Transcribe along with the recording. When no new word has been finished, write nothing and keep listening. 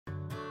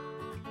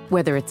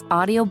Whether it's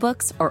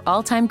audiobooks or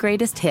all-time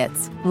greatest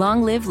hits,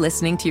 long live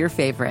listening to your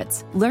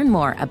favorites. Learn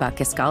more about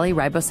Kisqali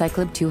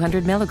Ribociclib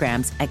 200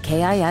 milligrams at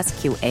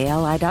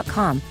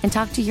KISQALI.com and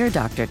talk to your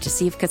doctor to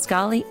see if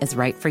Kisqali is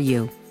right for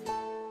you.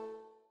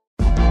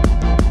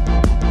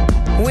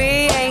 We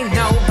ain't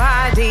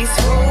nobody's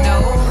fool.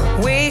 No.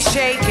 We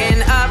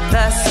shaking up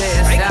the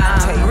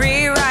system.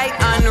 Rewrite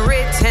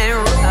unwritten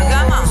rules.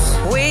 Come on.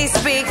 We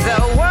speak,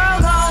 the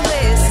world gon'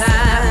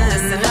 listen.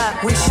 Listen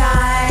up. We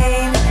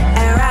shine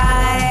and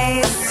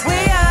rise. We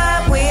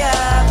up, we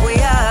up, we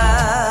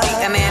up.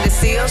 The Amanda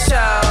Seales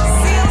Show.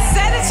 Seales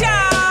said it,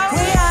 y'all.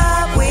 We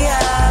up, we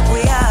up,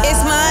 we up.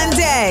 It's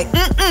Monday.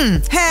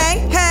 Hey,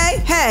 hey,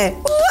 hey.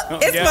 Ooh,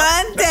 it's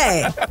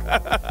Monday.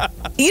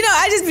 You know,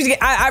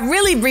 I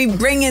really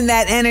bring in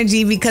that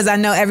energy because I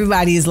know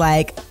everybody is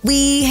like,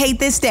 we hate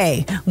this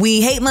day.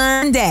 We hate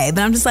Monday. But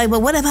I'm just like,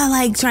 well, what if I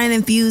like trying to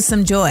infuse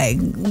some joy?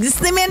 This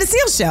is the Amanda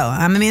Seales Show.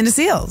 I'm Amanda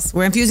Seales.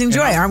 We're infusing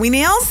joy, aren't we,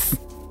 Nails?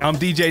 I'm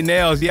DJ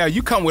Nails. Yeah,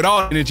 you come with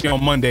all the energy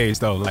on Mondays,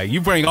 though. Like,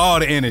 you bring all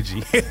the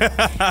energy.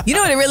 You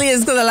know what it really is?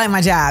 Because I like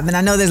my job. And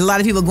I know there's a lot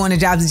of people going to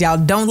jobs that y'all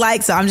don't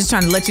like. So I'm just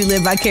trying to let you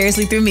live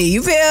vicariously through me.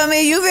 You feel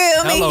me? You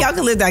feel me? Hello. Y'all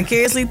can live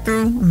vicariously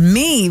through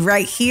me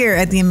right here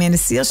at the Amanda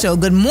Seales Show.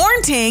 Good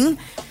morning.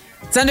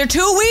 It's under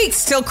 2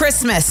 weeks till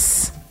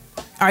Christmas.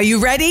 Are you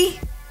ready?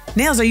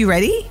 Nails, are you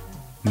ready?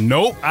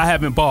 Nope, I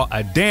haven't bought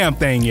a damn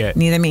thing yet.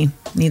 Neither me.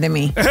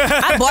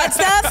 I bought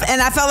stuff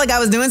and I felt like I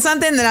was doing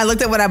something. Then I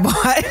looked at what I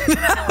bought and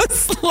I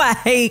was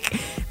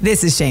like,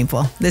 this is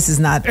shameful. This is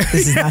not going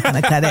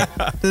to cut it.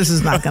 This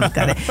is not going to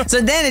cut it.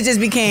 So then it just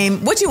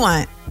became, what you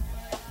want?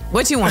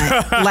 What you want?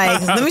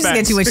 Like, let me just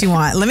get you what you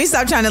want. Let me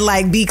stop trying to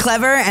like be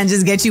clever and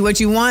just get you what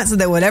you want so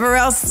that whatever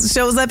else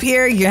shows up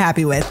here, you're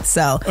happy with.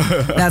 So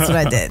that's what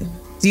I did.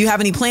 Do you have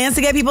any plans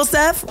to get people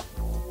stuff?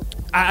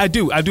 I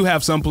do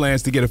have some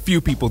plans to get a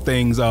few people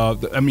things.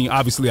 I mean,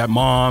 obviously, I have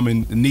mom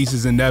and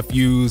nieces and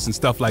nephews and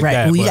stuff like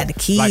that. Right, you got the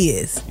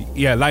kids.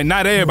 Like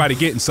not everybody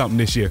getting something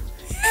this year.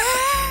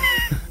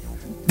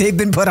 They've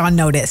been put on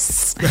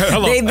notice.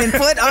 They've been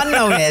put on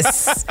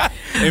notice.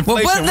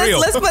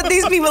 Let's put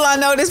these people on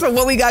notice for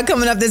what we got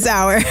coming up this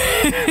hour. All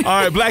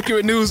right, Black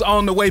Accurate News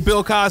on the way.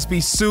 Bill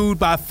Cosby sued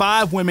by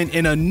 5 women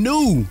in a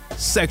new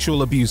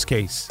sexual abuse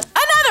case.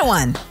 Another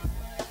one.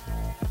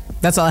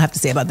 That's all I have to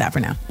say about that for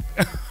now.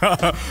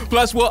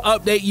 Plus, we'll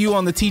update you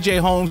on the TJ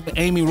Holmes and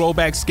Amy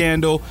Robach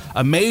scandal.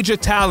 A major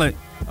talent.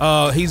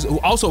 He's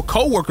also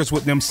co-workers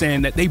with them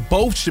saying that they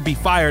both should be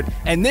fired.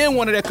 And then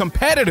one of their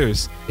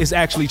competitors is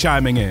actually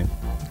chiming in.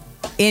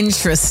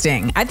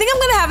 Interesting. I think I'm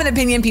going to have an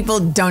opinion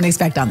people don't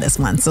expect on this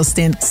one. So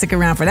stick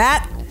around for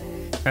that.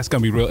 That's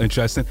going to be real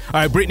interesting. All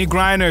right, Brittany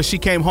Griner, she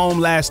came home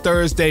last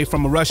Thursday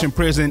from a Russian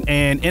prison.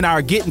 And in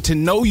our Getting to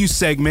Know You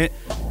segment,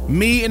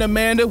 me and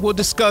Amanda will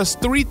discuss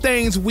 3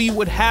 things we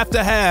would have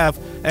to have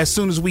as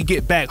soon as we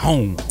get back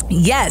home.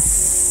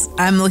 Yes,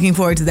 I'm looking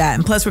forward to that.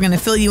 And plus, we're going to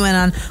fill you in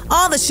on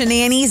all the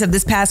shenanigans of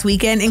this past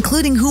weekend,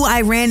 including who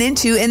I ran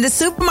into in the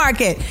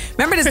supermarket.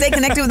 Remember to stay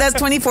connected with us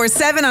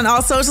 24/7 on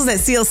all socials at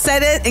Seales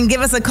Said It, and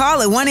give us a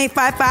call at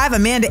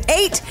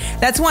 1-855-AMANDA-8.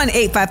 That's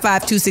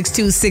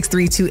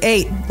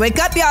 1-855-262-6328. Wake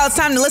up, y'all. It's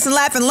time to listen,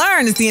 laugh, and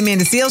learn. It's the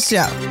Amanda Seales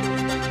Show.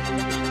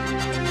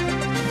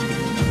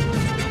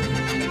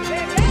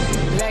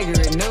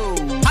 Blackberry news.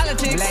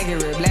 Politics.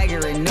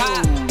 Blackberry news.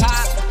 Pop.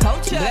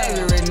 Culture.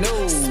 Blackberry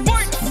news.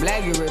 Sports.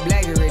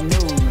 Blackberry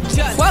news.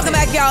 Welcome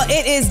back, y'all.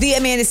 It is the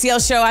Amanda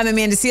Seales Show. I'm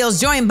Amanda Seales,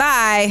 joined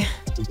by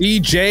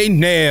DJ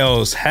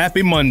Nails.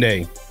 Happy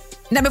Monday.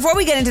 Now, before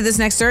we get into this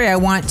next story, I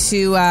want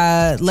to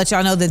let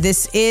y'all know that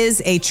this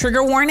is a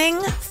trigger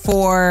warning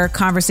for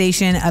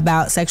conversation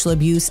about sexual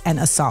abuse and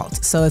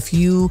assault. So if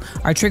you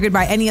are triggered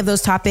by any of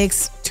those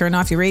topics, turn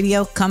off your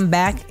radio, come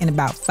back in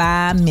about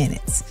 5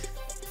 minutes.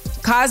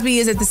 Cosby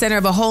is at the center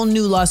of a whole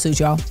new lawsuit,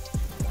 y'all,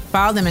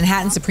 filed in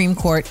Manhattan Supreme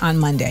Court on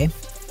Monday.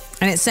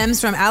 And it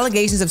stems from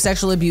allegations of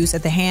sexual abuse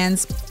at the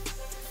hands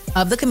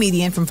of the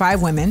comedian from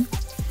 5 women.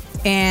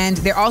 And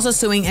they're also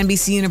suing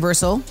NBC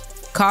Universal,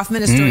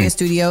 Kaufman Astoria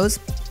Studios,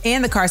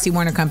 and the Carsey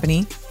Warner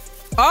Company.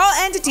 All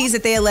entities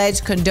that they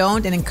allege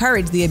condoned and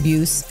encouraged the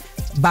abuse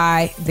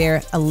by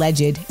their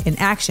alleged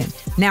inaction.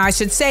 Now, I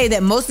should say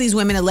that most of these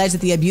women allege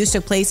that the abuse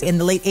took place in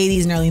the late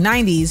 80s and early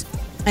 90s.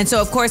 And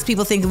so, of course,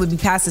 people think it would be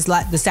past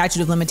the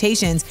statute of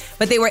limitations,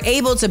 but they were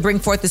able to bring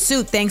forth the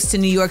suit thanks to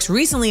New York's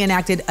recently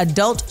enacted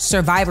Adult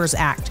Survivors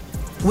Act,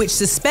 which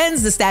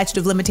suspends the statute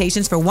of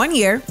limitations for 1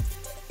 year,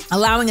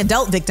 allowing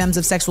adult victims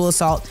of sexual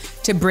assault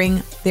to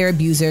bring their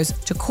abusers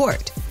to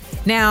court.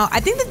 Now, I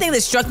think the thing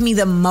that struck me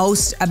the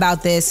most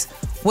about this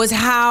was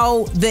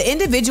how the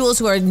individuals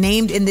who are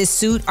named in this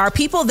suit are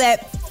people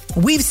that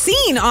we've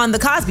seen on The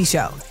Cosby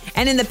Show.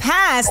 And in the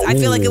past, I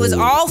feel like it was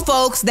all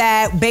folks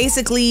that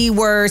basically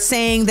were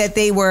saying that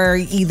they were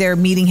either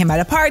meeting him at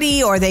a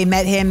party or they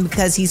met him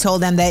because he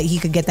told them that he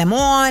could get them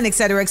on, et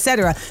cetera, et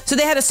cetera. So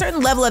they had a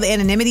certain level of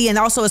anonymity and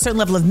also a certain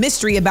level of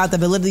mystery about the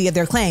validity of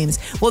their claims.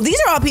 Well, these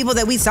are all people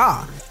that we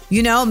saw.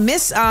 You know,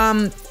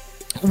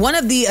 one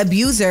of the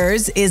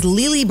abusers is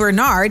Lily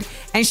Bernard,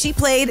 and she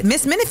played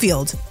Miss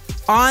Minifield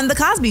on The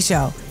Cosby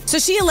Show. So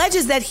she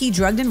alleges that he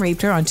drugged and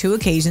raped her on 2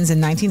 occasions in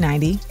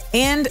 1990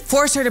 and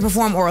forced her to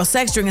perform oral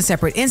sex during a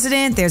separate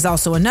incident. There's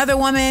also another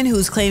woman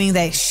who's claiming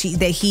that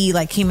he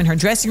like came in her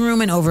dressing room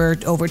and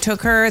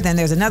overtook her. Then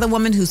there's another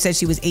woman who said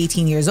she was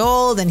 18 years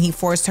old and he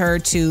forced her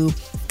to,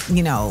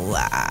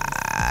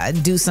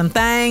 do some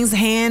things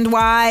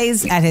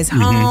hand-wise at his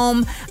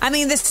home. I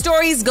mean, the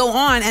stories go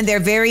on and they're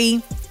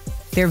very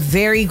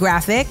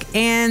graphic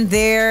and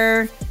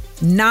they're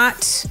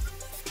not...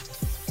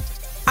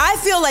 I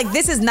feel like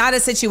this is not a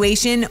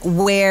situation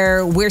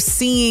where we're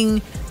seeing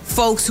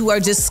folks who are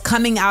just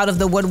coming out of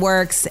the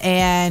woodworks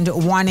and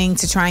wanting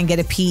to try and get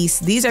a piece.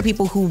 These are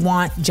people who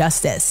want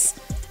justice.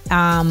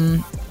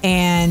 And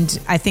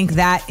I think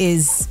that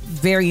is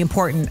very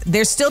important.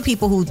 There's still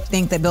people who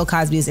think that Bill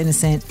Cosby is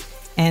innocent.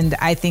 And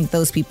I think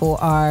those people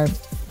are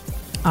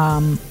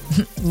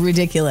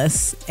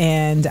ridiculous.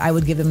 And I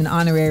would give them an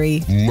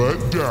honorary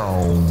let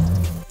down.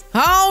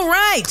 All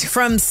right,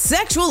 from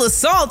sexual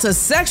assault to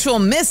sexual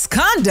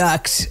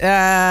misconduct. Fill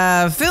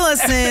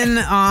us in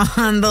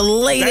on the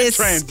latest.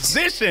 That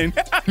transition.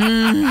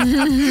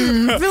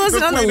 Fill us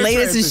in on the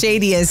latest and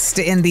shadiest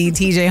in the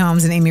TJ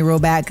Holmes and Amy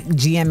Robach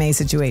GMA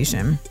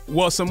situation.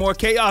 Well, some more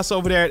chaos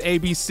over there at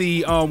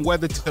ABC,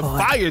 whether to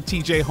fire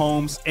TJ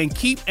Holmes and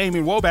keep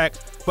Amy Robach.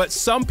 But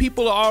some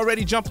people are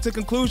already jumping to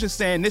conclusions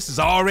saying this is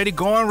already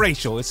going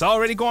racial. It's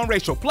already going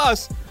racial.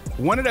 Plus,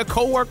 one of their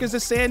co-workers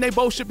is saying they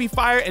both should be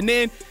fired. And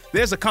then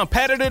there's a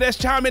competitor that's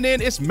chiming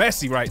in. It's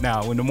messy right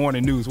now in the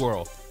morning news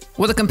world.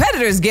 Well, the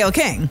competitor is Gayle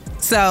King.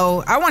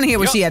 So I want to hear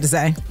what she had to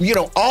say.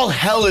 All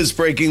hell is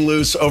breaking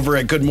loose over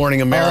at Good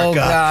Morning America. Oh,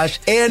 gosh.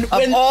 And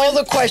of all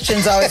the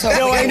questions I was hoping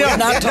no, I know.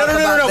 not talk No,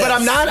 about but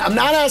I'm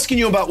not asking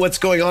you about what's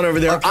going on over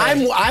there. Okay.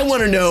 I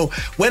want to know,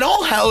 when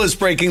all hell is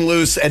breaking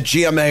loose at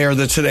GMA or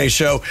the Today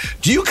Show,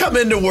 do you come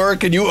into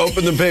work and you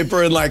open the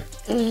paper and like,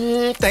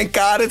 thank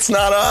God it's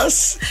not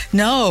us?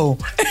 No.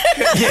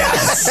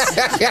 Yes.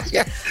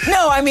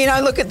 No, I mean, I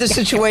look at the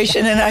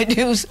situation and I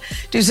do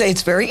say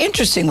it's very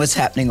interesting what's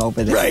happening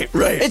over there.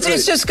 Right.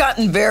 It's just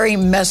gotten very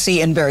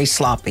messy and very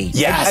sloppy.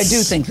 Yes. I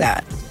do think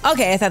that.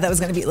 Okay, I thought that was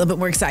going to be a little bit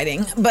more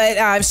exciting.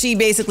 But she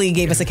basically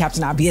gave us a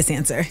Captain Obvious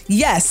answer.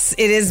 Yes,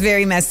 it is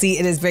very messy.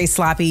 It is very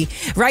sloppy.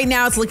 Right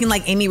now, it's looking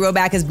like Amy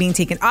Robach is being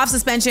taken off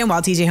suspension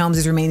while TJ Holmes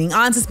is remaining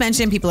on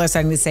suspension. People are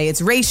starting to say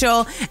it's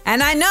racial.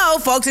 And I know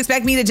folks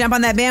expect me to jump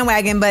on that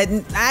bandwagon, but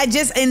in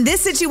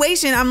this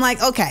situation, I'm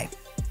like, okay.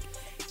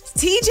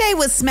 TJ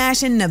was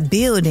smashing the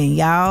building,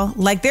 y'all.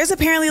 Like, there's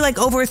apparently like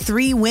over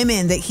 3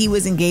 women that he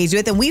was engaged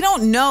with, and we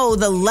don't know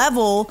the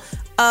level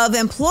of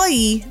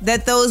employee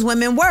that those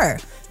women were.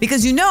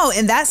 Because in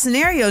that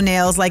scenario,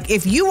 Nails, like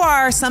if you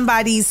are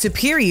somebody's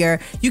superior,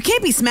 you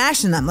can't be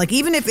smashing them. Like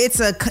even if it's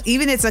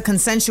a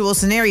consensual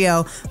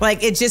scenario,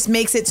 like it just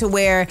makes it to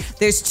where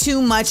there's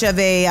too much of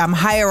a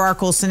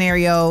hierarchical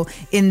scenario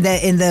in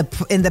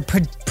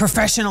the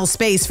professional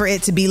space for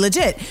it to be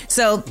legit.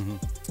 So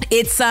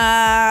it's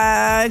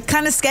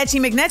kind of sketchy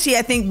McNetchy,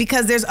 I think,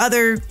 because there's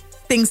other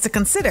things to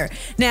consider.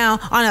 Now,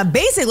 on a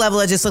basic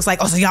level, it just looks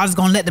like, so y'all just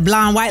gonna let the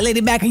blonde white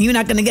lady back and you're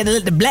not gonna get to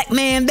let the black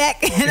man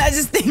back? And I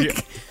just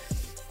think,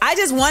 I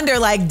just wonder,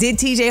 like, did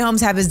TJ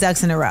Holmes have his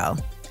ducks in a row?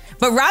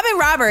 But Robin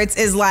Roberts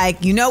is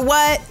like, you know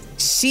what?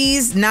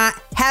 She's not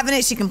having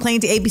it. She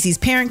complained to ABC's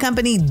parent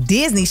company,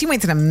 Disney. She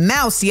went to the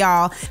mouse,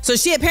 y'all. So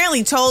she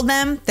apparently told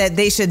them that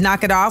they should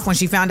knock it off when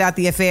she found out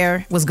the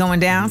affair was going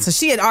down. So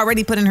she had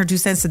already put in her 2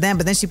 cents to them,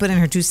 but then she put in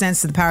her 2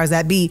 cents to the powers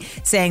that be,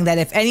 saying that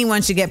if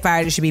anyone should get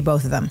fired, it should be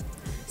both of them.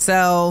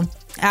 So,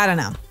 I don't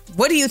know.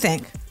 What do you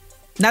think?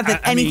 Not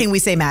that anything we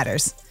say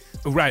matters.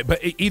 Right, but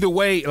either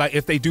way, like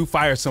if they do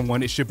fire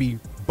someone, it should be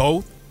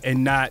both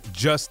and not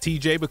just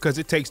TJ, because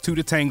it takes 2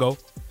 to tango.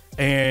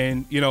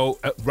 And,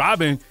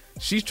 Robin,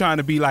 she's trying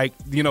to be like,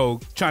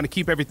 trying to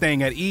keep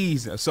everything at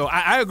ease. So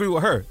I agree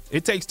with her.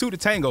 It takes 2 to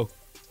tango.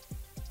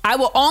 I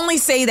will only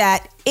say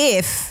that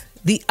if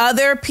the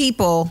other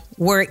people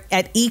were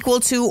at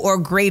equal to or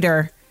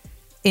greater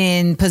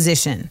in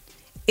position.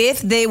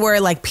 If they were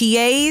like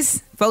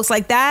PAs, folks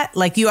like that,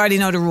 like you already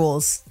know the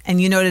rules and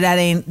you know that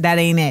ain't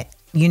it.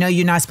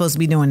 You're not supposed to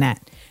be doing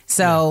that.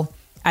 So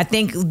I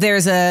think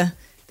there's a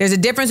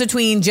difference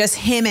between just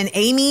him and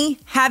Amy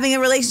having a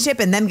relationship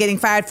and them getting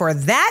fired for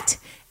that,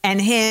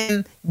 and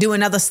him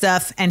doing other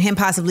stuff and him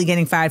possibly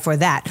getting fired for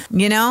that.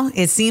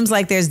 It seems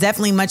like there's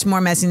definitely much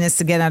more messiness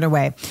to get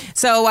underway.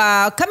 So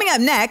coming up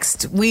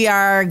next, we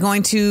are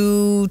going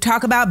to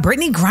talk about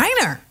Brittany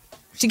Griner.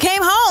 She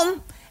came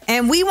home.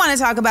 And we want to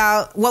talk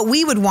about what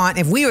we would want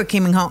if we were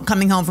coming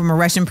home from a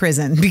Russian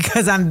prison,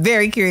 because I'm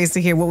very curious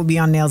to hear what would be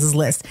on Nails'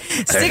 list.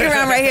 Stick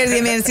around right here to the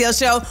Amanda Seales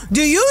Show.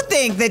 Do you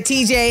think that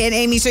TJ and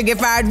Amy should get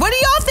fired? What do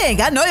y'all think?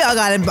 I know y'all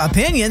got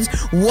opinions.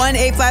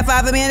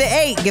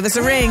 1-855-AMANDA-8. Give us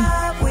a ring.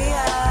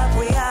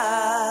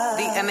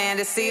 The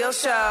Amanda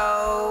Seales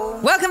Show.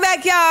 Welcome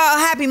back, y'all.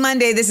 Happy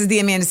Monday. This is the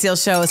Amanda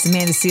Seales Show. It's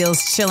Amanda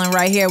Seales chilling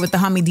right here with the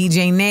homie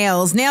DJ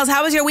Nails. Nails,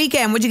 how was your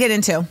weekend? What'd you get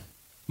into?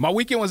 My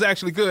weekend was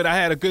actually good. I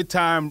had a good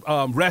time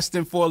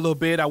resting for a little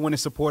bit. I went and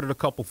supported a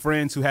couple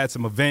friends who had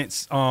some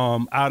events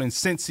out in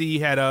Cincy.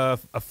 Had a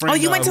friend. Oh,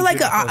 you went to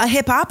like a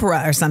hip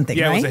opera or something,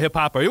 yeah, right? It was a hip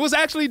opera. It was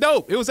actually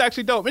dope.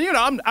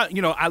 And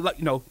I like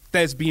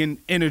thespian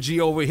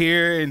energy over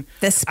here, and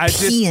I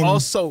just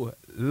also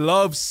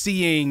love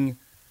seeing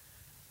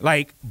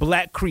like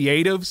black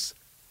creatives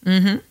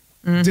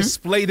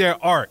display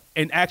their art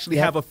and actually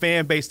have a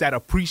fan base that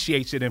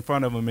appreciates it in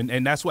front of them.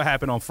 And that's what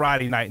happened on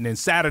Friday night. And then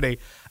Saturday,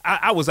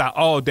 I was out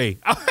all day.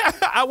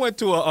 I went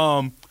to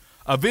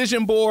a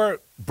vision board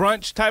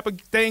brunch type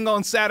of thing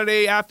on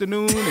Saturday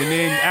afternoon, and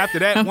then after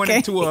that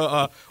went to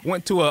a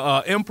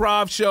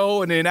improv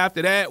show, and then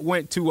after that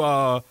went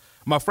to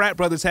my frat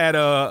brothers had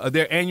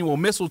their annual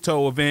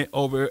mistletoe event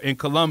over in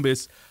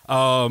Columbus,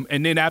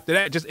 and then after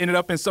that just ended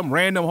up in some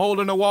random hole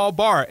in the wall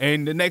bar.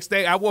 And the next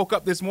day I woke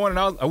up this morning,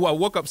 I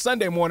woke up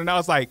Sunday morning, I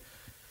was like,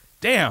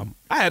 damn,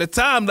 I had a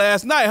time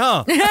last night,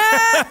 huh?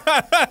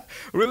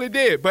 Really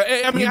did. But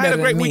I mean, I had a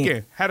great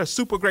weekend. Had a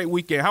super great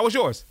weekend. How was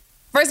yours?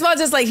 First of all,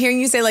 just like hearing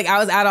you say like I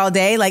was out all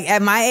day, like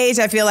at my age,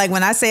 I feel like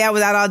when I say I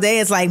was out all day,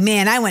 it's like,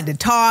 man, I went to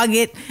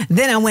Target,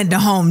 then I went to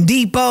Home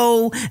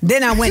Depot,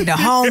 then I went to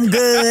Home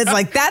Goods.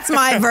 Like that's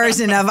my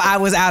version of I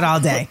was out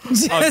all day.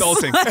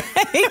 Adulting.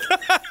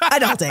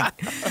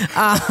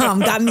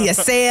 Adulting. Got me a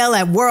sale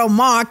at World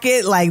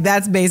Market. Like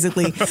that's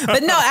basically,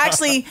 but no,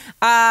 actually,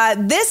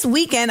 this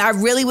weekend I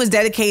really was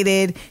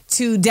dedicated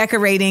to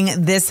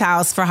decorating this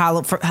house for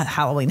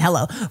Halloween.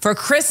 For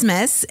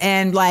Christmas,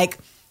 and like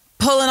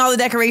pulling all the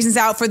decorations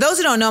out. For those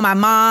who don't know, my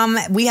mom,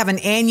 we have an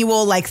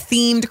annual like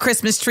themed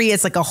Christmas tree.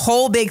 It's like a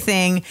whole big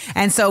thing.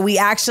 And so we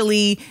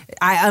actually,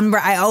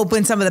 I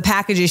opened some of the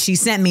packages she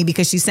sent me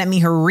because she sent me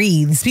her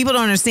wreaths. People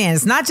don't understand.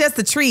 It's not just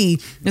the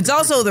tree. It's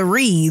also the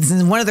wreaths.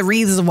 And one of the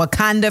wreaths is a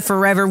Wakanda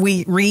Forever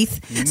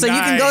wreath. So nice.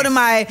 you can go to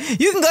my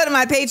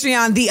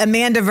Patreon, the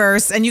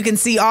Amandaverse, and you can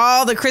see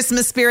all the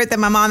Christmas spirit that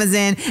my mom is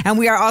in. And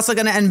we are also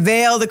going to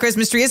unveil the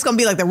Christmas tree. It's going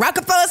to be like the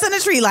Rockefeller Center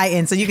tree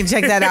lighting. So you can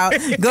check that out.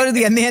 Go to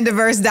the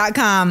Amandaverse.com.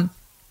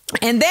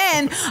 And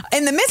then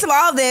in the midst of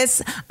all of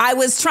this, I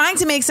was trying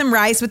to make some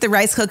rice with the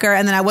rice cooker,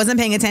 and then I wasn't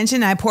paying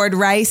attention. I poured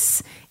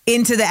rice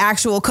into the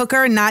actual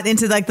cooker, not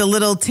into like the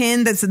little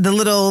tin that's the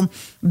little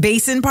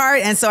basin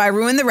part. And so I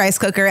ruined the rice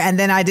cooker, and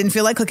then I didn't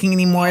feel like cooking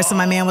anymore. So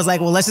my man was like,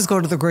 well, let's just go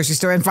to the grocery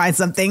store and find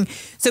something.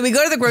 So we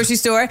go to the grocery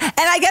store, and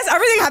I guess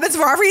everything happens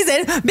for a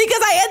reason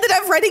because I ended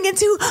up running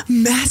into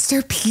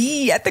Master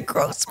P at the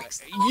grocery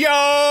store.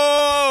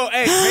 Yo!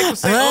 Hey, make him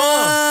say,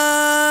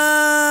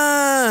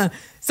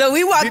 So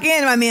we walk in,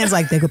 and my man's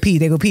like, they go pee.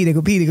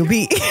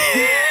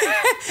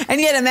 And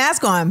he had a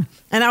mask on.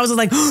 And I was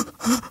like,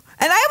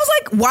 and I was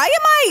like, why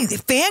am I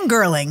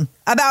fangirling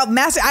about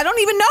Master? I don't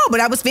even know, but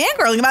I was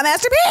fangirling about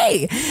Master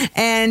P.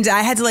 And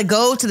I had to like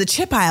go to the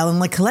chip aisle and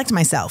like collect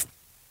myself.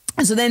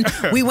 And so then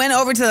we went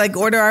over to like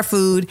order our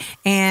food,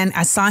 and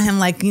I saw him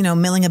like,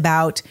 milling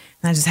about,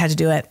 and I just had to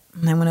do it.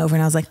 And I went over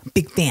and I was like,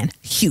 big fan,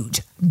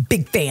 huge,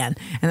 big fan.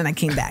 And then I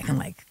came back and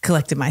like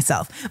collected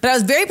myself. But I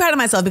was very proud of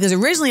myself because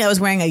originally I was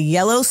wearing a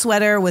yellow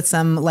sweater with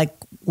some like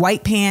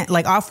white pants,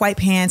 like off-white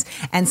pants,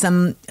 and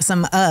some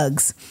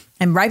Uggs.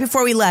 And right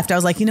before we left, I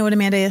was like, you know what,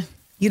 Amanda?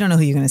 You don't know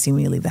who you're going to see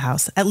when you leave the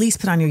house. At least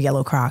put on your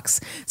yellow Crocs.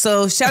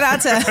 So shout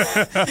out to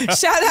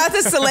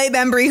Soleil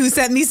Bembry, who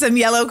sent me some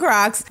yellow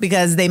Crocs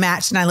because they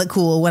matched and I look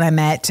cool when I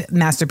met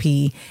Master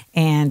P,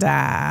 and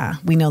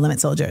we know Limit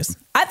Soldiers.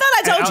 I thought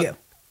I told you.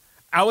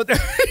 I was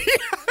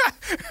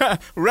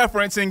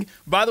referencing,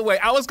 by the way,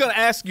 I was going to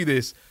ask you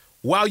this.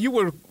 While you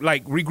were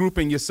like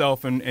regrouping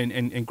yourself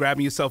and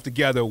grabbing yourself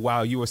together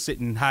while you were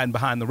sitting hiding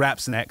behind the rap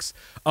snacks,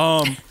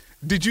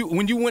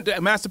 when you went to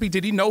Master P,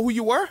 did he know who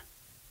you were?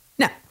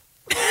 No.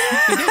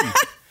 He didn't.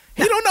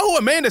 He don't know who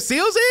Amanda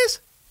Seales is?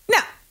 No,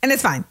 and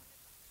it's fine.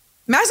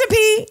 Master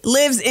P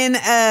lives in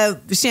a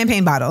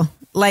champagne bottle.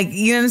 Like,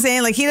 you know what I'm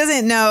saying? Like, he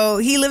doesn't know.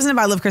 He lives in a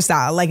bottle of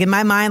Cristal. Like, in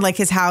my mind, like,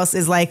 his house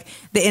is like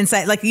the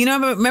inside. Like,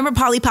 remember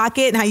Polly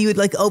Pocket and how you would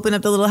like open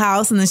up the little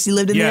house and then she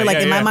lived in there? Like,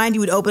 in my mind,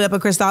 you would open up a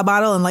Cristal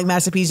bottle and like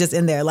Master P's just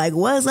in there. Like,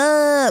 what's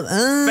up?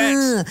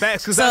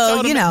 Facts. Because I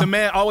told him the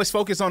man always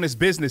focused on his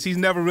business. He's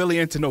never really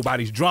into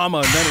nobody's drama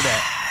or none of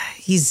that.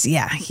 He's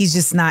not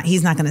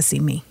going to see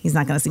me. He's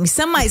not going to see me.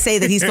 Some might say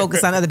that he's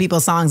focused on other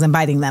people's songs and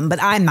biting them,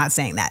 but I'm not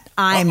saying that.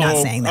 I'm not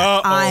saying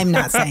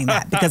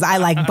that because I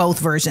like both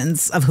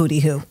versions of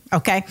Hootie Hoo.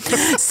 Okay.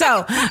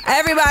 So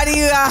everybody,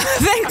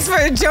 thanks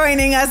for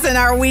joining us in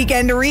our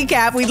weekend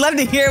recap. We'd love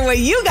to hear what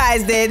you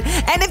guys did.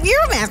 And if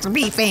you're a Master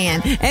P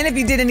fan, and if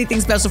you did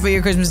anything special for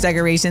your Christmas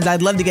decorations,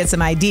 I'd love to get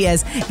some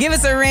ideas. Give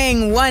us a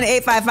ring,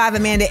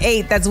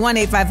 1-855-AMANDA-8. That's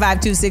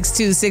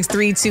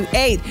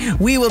 1-855-262-6328.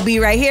 We will be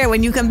right here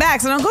when you come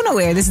back. So don't go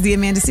nowhere. This is the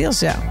Amanda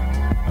Seales Show.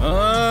 We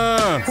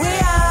are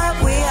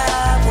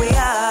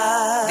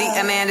the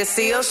Amanda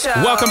Seales Show.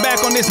 Welcome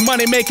back on this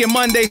Money Making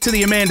Monday to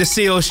the Amanda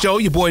Seales Show.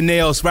 Your boy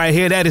Nails right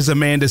here. That is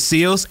Amanda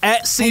Seales.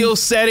 At Seales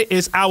Said It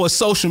is our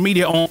social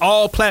media on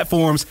all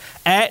platforms.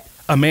 At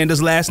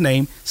Amanda's last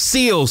name.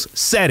 Seals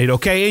said it,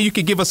 okay? And you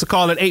can give us a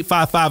call at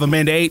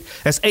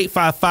 855-AMANDA-8. That's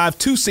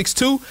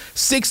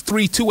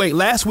 855-262-6328.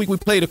 Last week we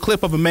played a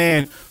clip of a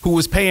man who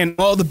was paying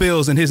all the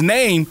bills and his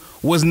name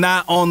was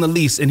not on the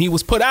lease and he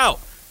was put out.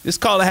 This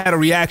caller had a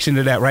reaction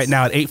to that right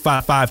now at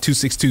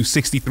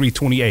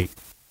 855-262-6328.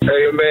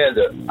 Hey,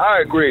 Amanda, I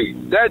agree.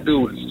 That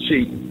dude is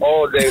cheating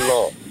all day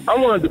long. I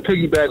wanted to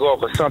piggyback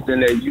off of something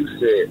that you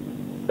said.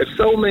 If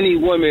so many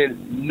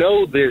women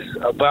know this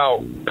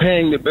about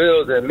paying the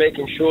bills and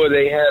making sure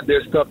they have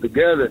their stuff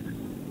together,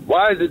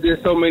 why is it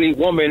that so many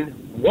women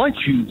want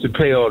you to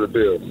pay all the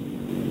bills?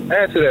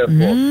 Answer that for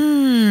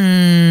me.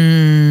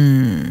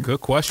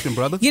 Good question,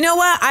 brother. You know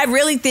what? I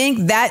really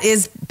think that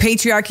is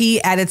patriarchy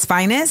at its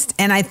finest.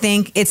 And I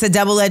think it's a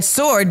double-edged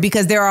sword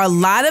because there are a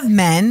lot of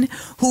men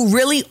who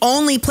really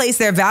only place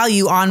their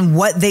value on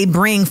what they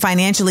bring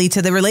financially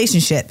to the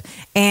relationship.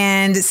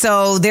 And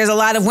so there's a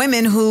lot of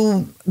women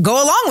who go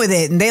along with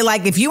it. And they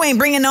like, if you ain't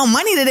bringing no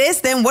money to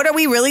this, then what are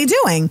we really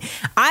doing?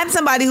 I'm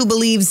somebody who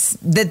believes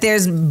that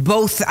there's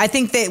both. I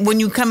think that when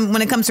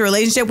it comes to a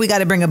relationship, we got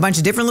to bring a bunch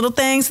of different little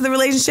things to the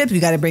relationship. We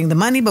got to bring the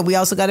money, but we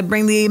also got to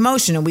bring the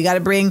emotion, and we got to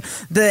bring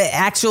the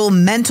actual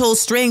mental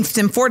strength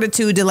and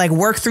fortitude to like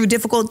work through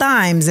difficult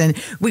times. And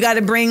we got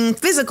to bring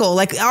physical,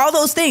 like all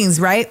those things,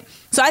 right?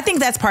 So I think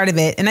that's part of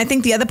it. And I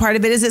think the other part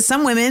of it is that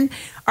some women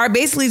are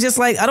basically just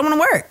like, I don't want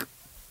to work.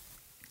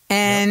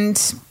 And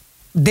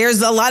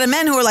there's a lot of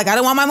men who are like, I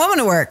don't want my woman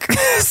to work.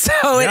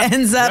 So it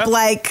ends up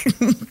like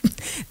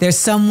there's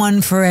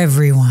someone for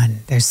everyone.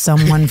 There's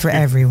someone for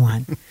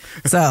everyone.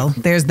 So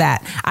there's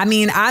that. I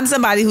mean, I'm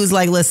somebody who's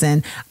like,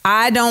 listen,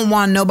 I don't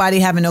want nobody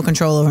having no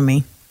control over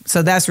me.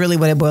 So that's really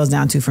what it boils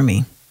down to for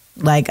me.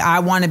 Like, I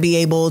want to be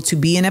able to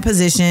be in a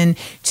position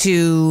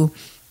to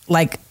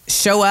like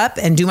show up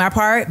and do my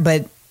part.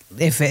 But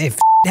if it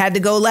had to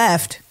go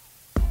left,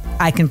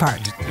 I can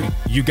part.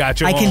 You got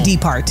your own. I can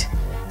depart.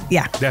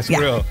 Yeah. That's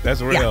real.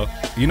 That's real.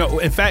 Yeah. You know,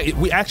 in fact,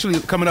 we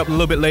actually, coming up a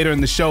little bit later in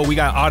the show, we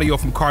got audio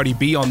from Cardi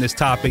B on this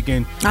topic.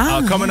 And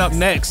coming up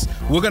next,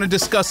 we're going to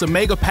discuss a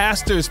mega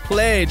pastor's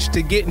pledge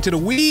to get into the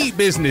weed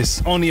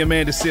business on the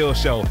Amanda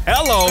Seales Show.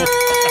 Hello.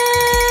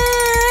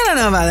 I don't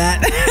know about that.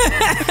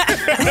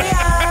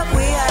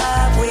 we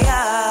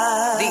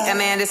are. The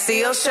Amanda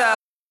Seales Show.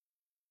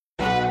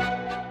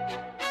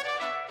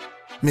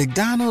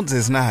 McDonald's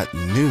is not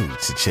new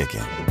to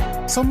chicken.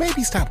 So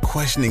maybe stop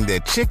questioning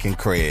their chicken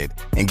cred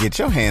and get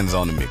your hands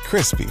on the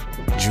McCrispy.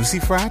 Juicy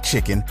fried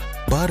chicken,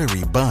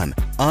 buttery bun,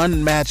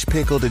 unmatched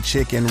pickle to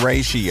chicken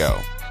ratio.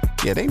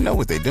 Yeah, they know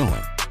what they're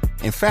doing.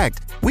 In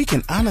fact, we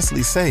can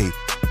honestly say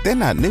they're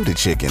not new to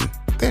chicken.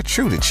 They're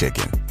true to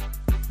chicken.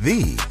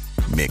 The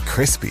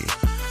McCrispy.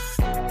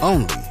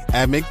 Only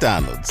at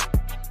McDonald's.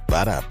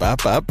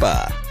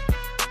 Ba-da-ba-ba-ba.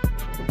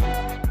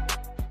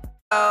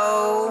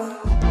 Oh,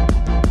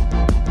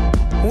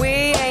 we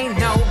ain't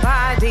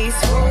nobody's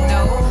fool.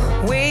 No.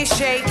 We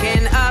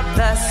shaking up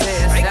the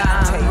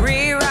system.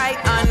 Rewrite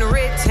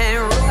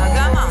unwritten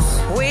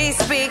rules. We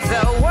speak,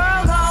 the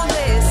world gon'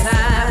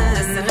 listen.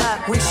 Listen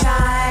up. We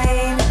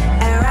shine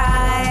and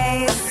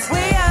rise. We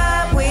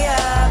up, we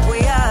up, we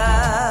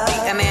up.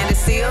 The Amanda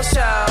Seales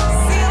Show.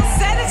 Seales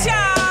said it,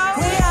 y'all.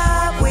 We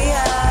up, we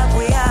up,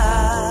 we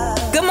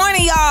up. Good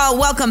morning, y'all.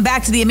 Welcome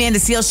back to the Amanda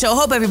Seales Show.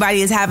 Hope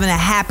everybody is having a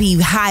happy,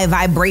 high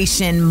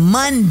vibration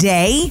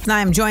Monday. And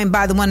I am joined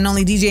by the one and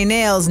only DJ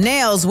Nails.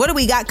 Nails, what do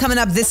we got coming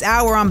up this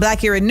hour on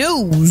Black Era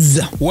News?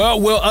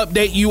 Well, we'll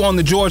update you on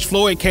the George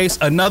Floyd case.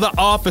 Another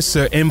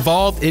officer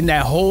involved in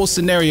that whole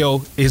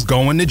scenario is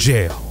going to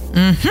jail.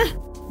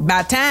 Mm-hmm.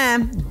 About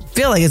time.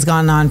 Feel like it's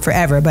gone on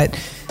forever, but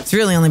it's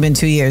really only been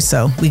 2 years,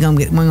 so we're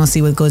gonna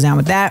see what goes down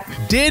with that.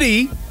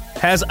 Diddy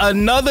has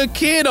another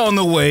kid on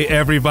the way,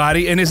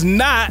 everybody, and it's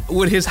not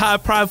with his high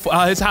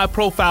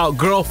profile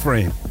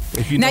girlfriend.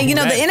 The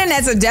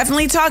internets are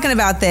definitely talking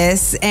about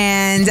this,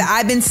 and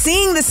I've been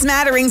seeing the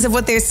smatterings of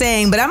what they're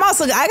saying, but I'm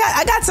also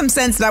I got some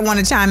sense that I want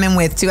to chime in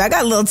with too. I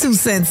got a little 2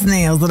 cents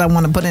Nails that I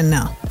want to put in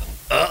now.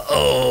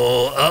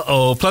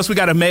 Plus, we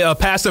got a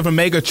pastor from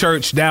Mega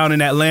Church down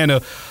in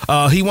Atlanta.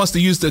 He wants to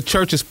use the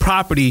church's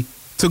property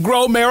to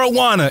grow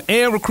marijuana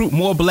and recruit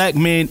more black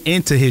men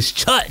into his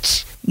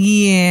church.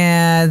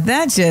 Yeah,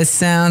 that just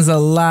sounds a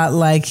lot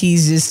like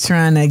he's just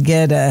trying to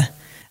get a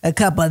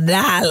couple of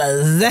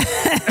dollars.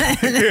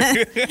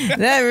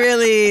 That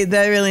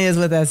really is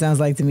what that sounds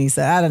like to me.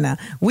 So I don't know.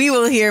 We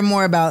will hear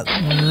more about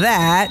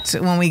that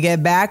when we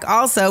get back.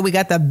 Also, we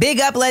got the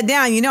big up, let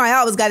down. You know, I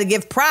always got to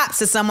give props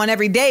to someone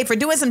every day for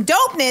doing some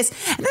dopeness.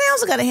 And then I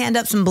also got to hand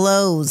up some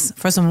blows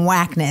for some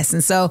whackness.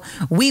 And so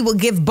we will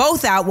give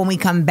both out when we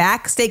come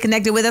back. Stay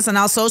connected with us on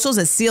all socials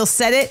at Seales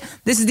Said It.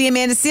 This is the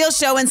Amanda Seales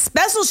Show. And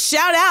special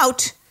shout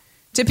out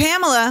to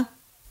Pamela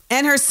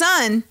and her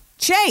son,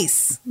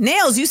 Chase.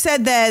 Nails, you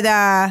said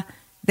that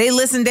they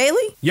listen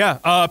daily? Yeah,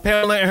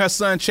 Pamela and her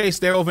son Chase,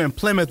 they're over in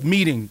Plymouth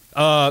Meeting,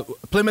 PA.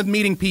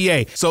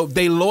 So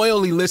they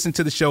loyally listen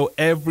to the show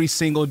every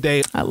single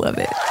day. I love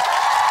it.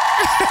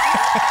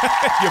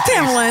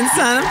 Pamela and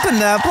Son, I'm putting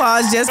the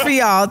applause just for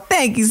y'all.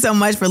 Thank you so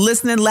much for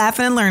listening,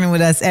 laughing, and learning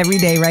with us every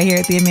day right here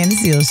at the Amanda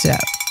Seales Show.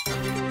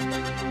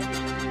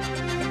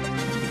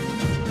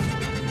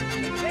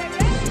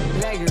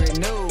 Blaggery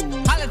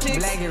news. Politics.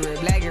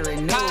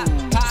 Blaggery news.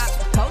 Pop.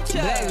 Culture.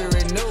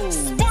 Blaggery news.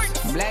 Sports.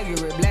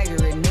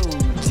 Blaggery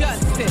news.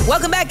 Justice.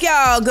 Welcome back,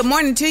 y'all. Good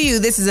morning to you.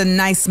 This is a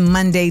nice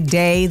Monday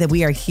day that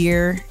we are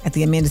here at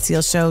the Amanda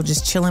Seales Show,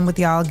 just chilling with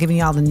y'all, giving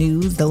y'all the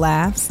news, the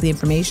laughs, the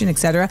information,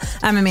 etc.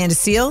 I'm Amanda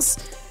Seales,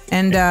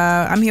 and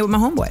I'm here with my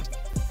homeboy,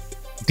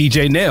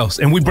 DJ Nails,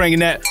 and we bringing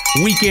that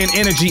weekend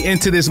energy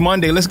into this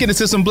Monday. Let's get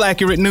into some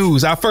Blackurate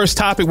news. Our first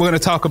topic we're going to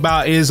talk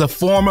about is a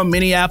former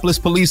Minneapolis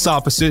police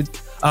officer,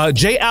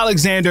 Jay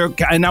Alexander,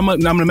 and I'm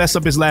gonna mess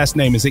up his last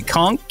name. Is it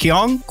Kang?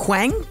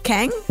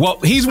 Well,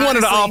 he's one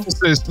of the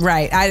officers.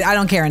 Right. I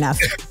don't care enough.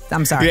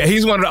 I'm sorry. Yeah,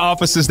 he's one of the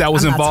officers that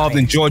was involved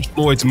in George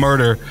Floyd's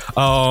murder.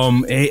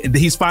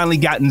 He's finally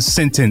gotten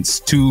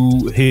sentenced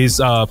to his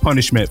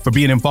punishment for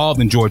being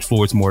involved in George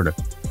Floyd's murder.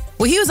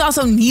 Well, he was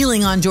also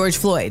kneeling on George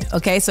Floyd,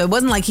 okay? So it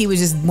wasn't like he was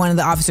just one of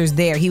the officers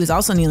there. He was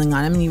also kneeling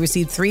on him, and he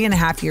received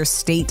 3.5-year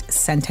state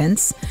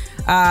sentence.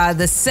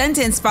 The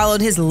sentence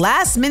followed his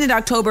last-minute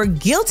October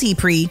guilty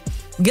plea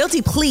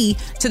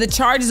to the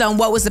charges on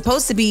what was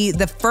supposed to be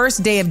the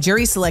first day of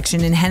jury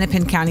selection in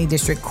Hennepin County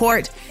District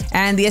Court.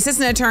 And the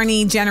Assistant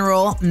Attorney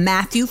General,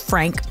 Matthew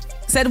Frank,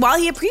 said while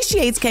he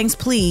appreciates Kang's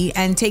plea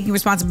and taking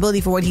responsibility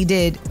for what he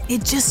did,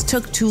 it just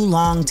took too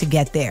long to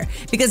get there.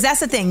 Because that's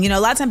the thing, a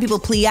lot of times people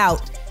plea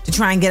out to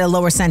try and get a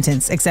lower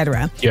sentence,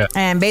 etc. Yeah.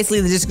 And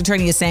basically the district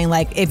attorney is saying,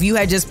 like, if you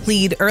had just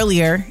plead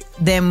earlier,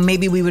 then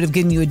maybe we would have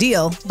given you a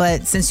deal.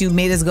 But since you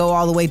made us go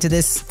all the way to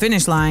this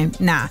finish line,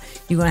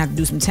 you're going to have to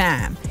do some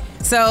time.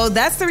 So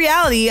that's the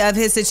reality of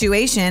his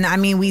situation. I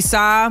mean, we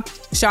saw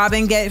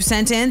Chauvin get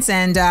sentenced,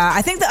 and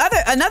I think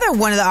another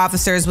one of the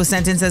officers was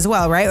sentenced as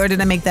well, right? Or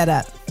did I make that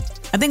up?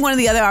 I think one of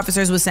the other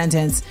officers was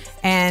sentenced,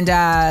 and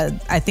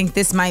I think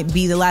this might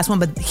be the last one,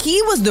 but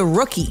he was the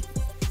rookie.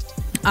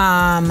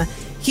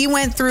 He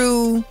went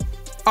through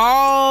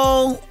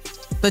all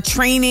the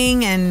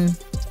training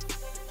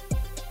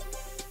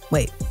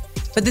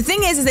but the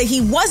thing is that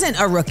he wasn't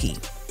a rookie.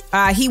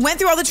 He went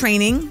through all the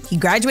training. He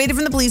graduated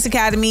from the police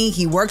academy.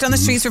 He worked on the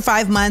streets for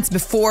 5 months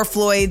before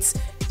Floyd's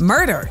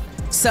murder.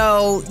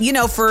 So,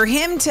 for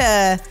him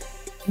to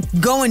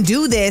go and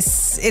do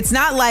this, it's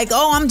not like,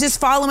 oh, I'm just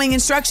following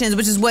instructions,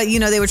 which is what,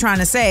 they were trying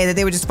to say, that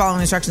they were just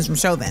following instructions from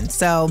Chauvin.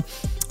 So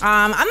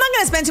I'm not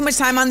going to spend too much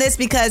time on this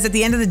because at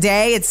the end of the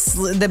day, it's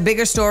the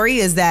bigger story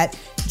is that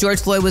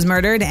George Floyd was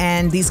murdered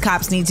and these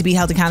cops need to be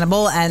held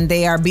accountable, and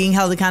they are being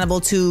held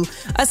accountable to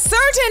a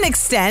certain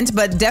extent,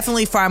 but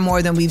definitely far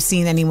more than we've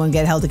seen anyone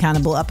get held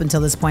accountable up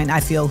until this point,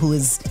 I feel, who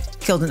has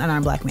killed an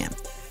unarmed black man.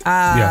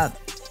 Now,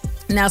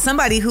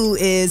 somebody who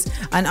is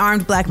an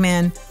armed black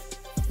man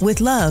with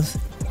love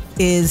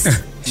is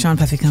Sean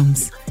Puffy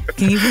Combs.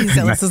 Can you please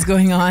tell us what's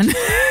going on?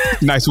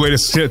 Nice way to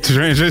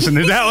transition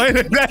to that one.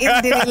 In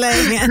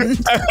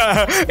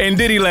Diddyland. In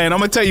Diddyland, I'm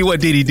going to tell you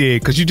what Diddy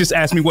did, because you just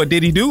asked me what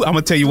Diddy do. I'm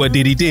going to tell you what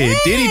Diddy did.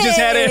 Diddy just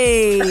had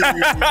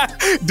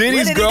it.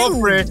 Diddy's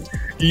girlfriend,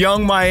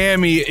 Young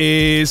Miami,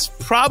 is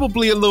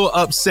probably a little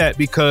upset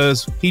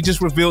because he just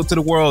revealed to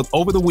the world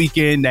over the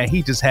weekend that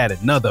he just had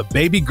another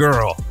baby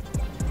girl.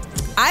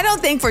 I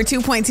don't think for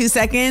 2.2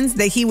 seconds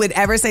that he would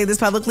ever say this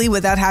publicly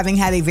without having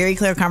had a very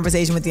clear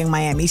conversation with Young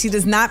Miami. She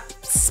does not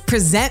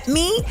present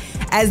me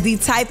as the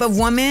type of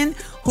woman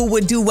who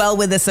would do well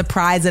with a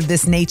surprise of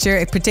this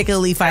nature,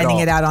 particularly finding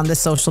it out on the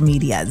social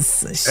medias.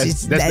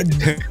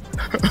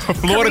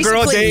 Florida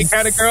girl, Dade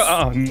County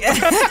girl.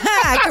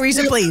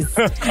 Carisha, please.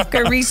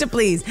 Carisha,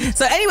 please.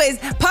 So anyways,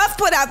 Puff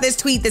put out this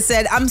tweet that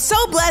said, I'm so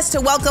blessed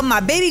to welcome my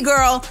baby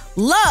girl,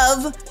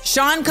 Love,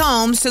 Sean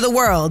Combs, to the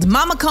world.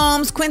 Mama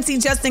Combs, Quincy,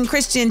 Justin,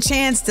 Christian,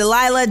 Chance,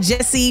 Delilah,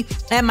 Jesse,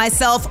 and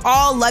myself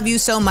all love you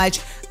so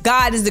much.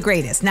 God is the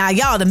greatest. Now,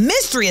 y'all, the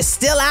mystery is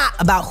still out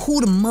about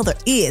who the mother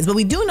is, but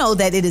we do know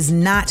that it is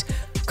not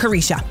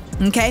Carisha,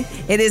 okay?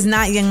 It is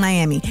not Young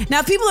Miami.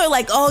 Now, people are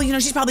like, oh,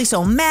 she's probably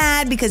so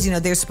mad because,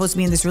 they're supposed to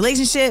be in this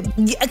relationship.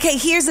 Okay,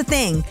 here's the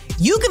thing.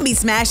 You can be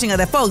smashing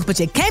other folks, but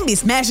you can't be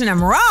smashing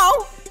them raw.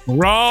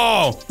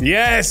 Raw.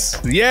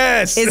 Yes.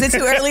 Is it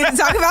too early to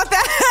talk about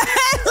that?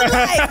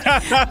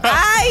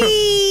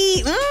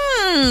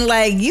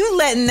 You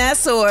letting that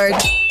sword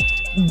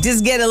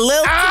just get a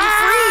little too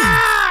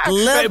free. A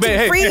little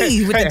too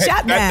free with the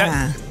chat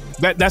now.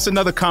 That's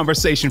another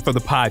conversation for the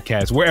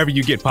podcast, wherever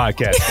you get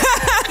podcasts.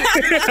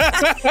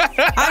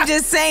 I'm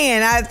just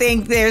saying, I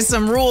think there's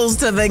some rules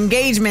to the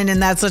engagement in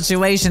that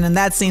situation, and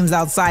that seems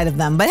outside of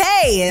them. But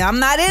hey, I'm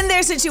not in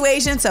their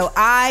situation, so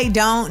I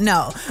don't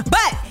know.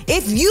 But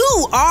if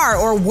you are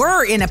or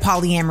were in a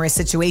polyamorous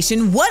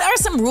situation, what are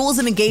some rules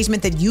of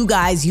engagement that you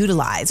guys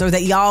utilize or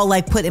that y'all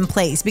like put in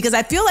place? Because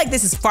I feel like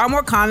this is far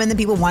more common than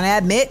people want to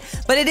admit,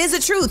 but it is the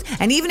truth.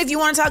 And even if you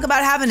want to talk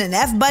about having an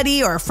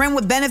F-buddy or a friend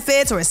with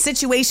benefits or a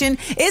situation,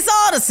 it's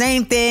all the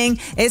same thing.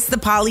 It's the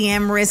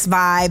polyamorous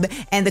vibe.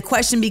 And the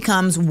question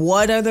becomes,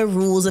 what are the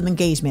rules of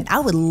engagement? I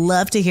would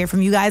love to hear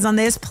from you guys on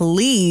this.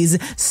 Please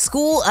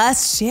school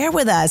us, share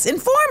with us,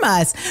 inform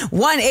us.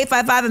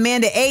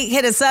 1-855-AMANDA-8.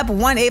 Hit us up.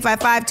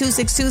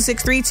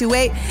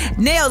 1-855-262-6328.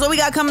 Nails, what we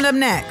got coming up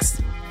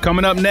next?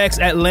 Coming up next,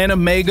 Atlanta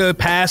mega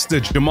pastor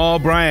Jamal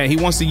Bryant. He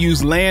wants to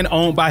use land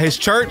owned by his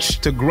church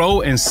to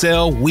grow and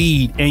sell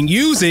weed and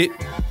use it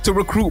to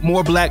recruit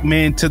more black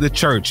men to the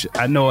church.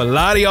 I know a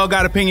lot of y'all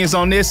got opinions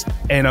on this,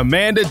 and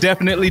Amanda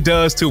definitely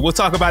does too. We'll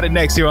talk about it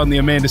next here on The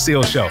Amanda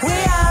Seales Show. We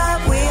are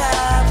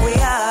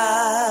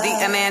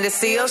The Amanda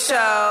Seales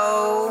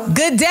Show.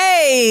 Good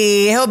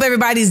day. Hope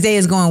everybody's day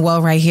is going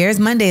well right here.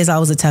 Monday is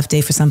always a tough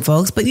day for some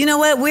folks, but you know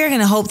what? We're going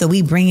to hope that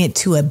we bring it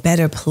to a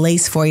better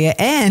place for you,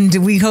 and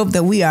we hope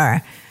that we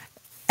are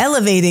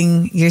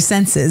elevating your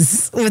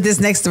senses with this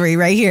next story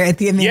right here at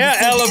the Amanda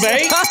Seales.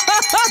 Elevate.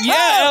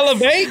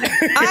 Elevate.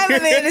 I'm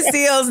Amanda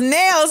Seales.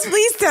 Nails,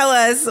 please tell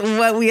us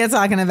what we are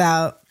talking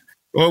about.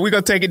 Well, we're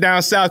going to take it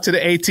down south to the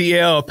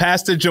ATL.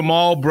 Pastor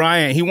Jamal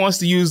Bryant, he wants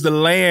to use the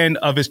land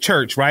of his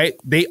church, right?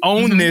 They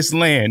own this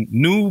land,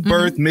 New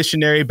Birth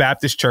Missionary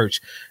Baptist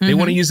Church. They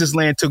want to use this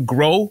land to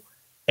grow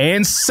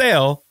and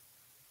sell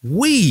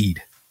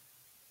weed.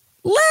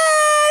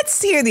 Let's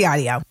hear the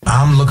audio.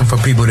 I'm looking for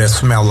people that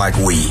smell like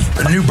weed.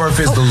 New Birth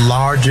is the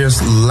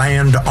largest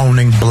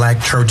land-owning black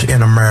church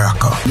in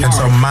America. And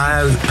so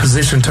my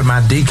position to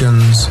my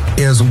deacons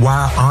is,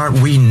 why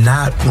aren't we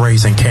not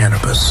raising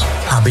cannabis?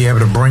 I'll be able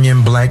to bring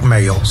in black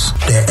males.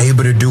 They're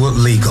able to do it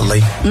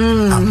legally.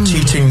 I'm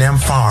teaching them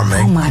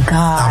farming. Oh, my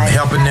God. I'm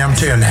helping them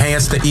to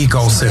enhance the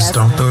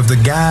ecosystem. So if the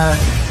guy,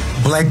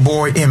 black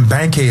boy in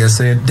Bankhead,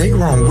 said, they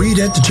growing weed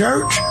at the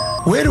church,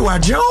 where do I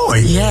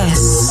join?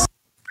 Yes.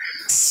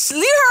 You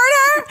heard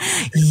her?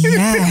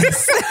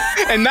 Yes.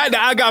 And not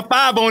that I got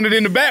 5 on it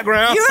in the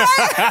background. You right?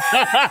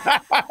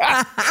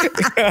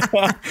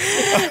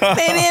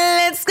 Baby,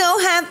 let's go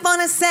have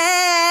fun a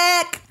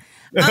sec.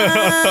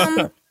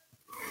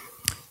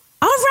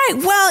 All right.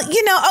 Well,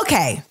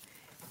 okay.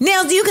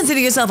 Now, do you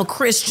consider yourself a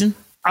Christian?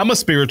 I'm a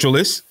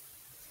spiritualist.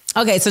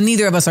 Okay, so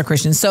neither of us are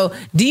Christians. So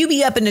do you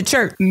be up in the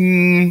church?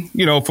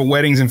 For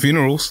weddings and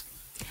funerals.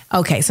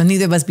 Okay, so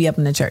neither of us be up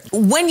in the church.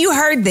 When you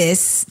heard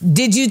this,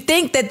 did you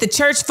think that the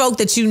church folk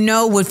that you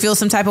know would feel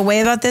some type of way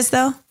about this,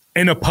 though?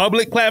 In a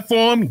public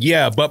platform,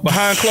 yeah. But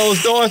behind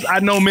closed doors, I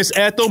know Miss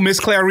Ethel,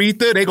 Miss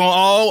Clarita, they're going to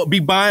all be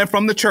buying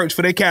from the church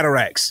for their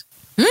cataracts.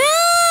 Does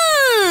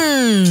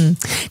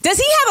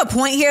he have a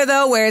point here,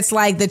 though, where it's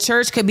like the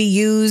church could be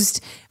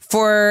used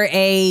for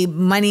a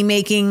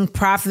money-making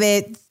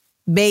profit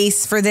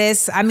base for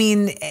this? I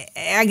mean,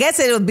 I guess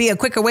it would be a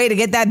quicker way to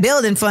get that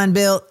building fund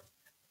built.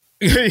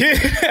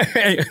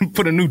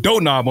 Put a new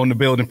doorknob on the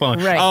building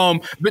fund.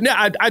 Right. But no,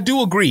 I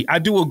do agree.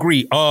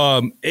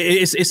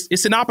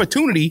 It's an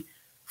opportunity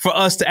for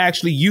us to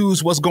actually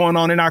use what's going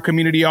on in our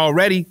community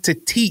already to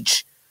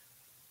teach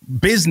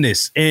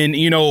business and,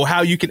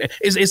 how you can.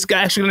 It's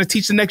actually going to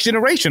teach the next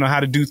generation on how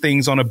to do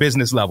things on a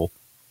business level.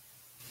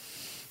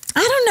 I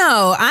don't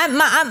know.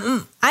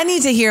 I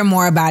need to hear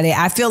more about it.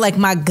 I feel like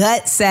my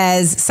gut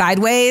says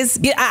sideways.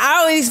 I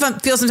always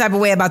feel some type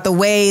of way about the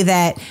way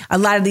that a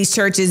lot of these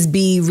churches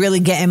be really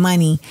getting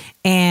money.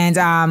 And,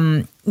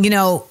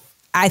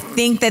 I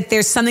think that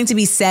there's something to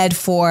be said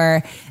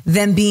for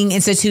them being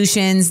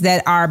institutions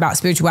that are about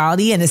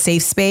spirituality and a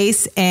safe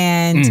space.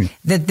 And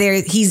that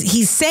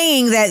he's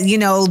saying that,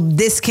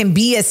 this can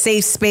be a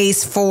safe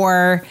space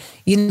for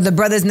the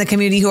brothers in the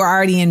community who are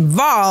already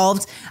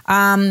involved. But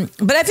I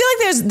feel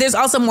like there's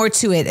also more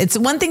to it. It's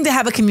one thing to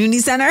have a community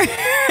center.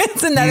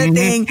 It's another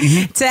thing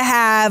to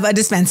have a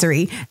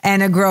dispensary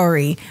and a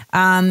growery.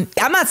 I'm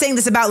not saying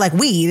this about like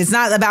weed. It's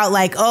not about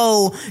like,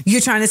 oh,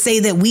 you're trying to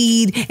say that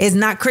weed is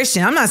not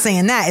Christian. I'm not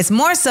saying that. It's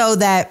more so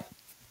that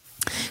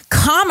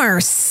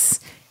commerce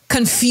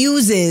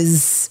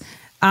confuses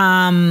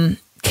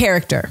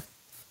character.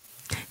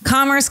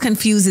 Commerce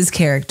confuses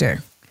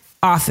character.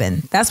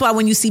 Often. That's why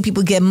when you see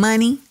people get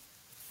money,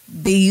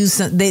 they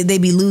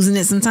be losing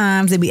it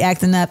sometimes. They be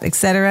acting up,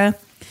 etc.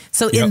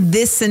 So in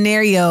this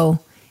scenario,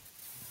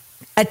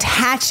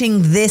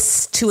 attaching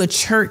this to a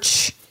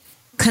church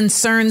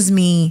concerns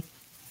me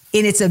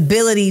in its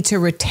ability to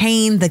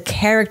retain the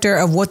character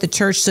of what the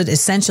church should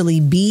essentially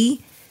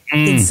be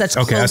in such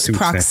close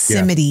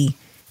proximity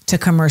to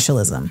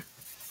commercialism.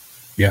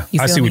 Yeah,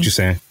 I see what you're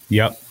saying.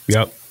 Yep.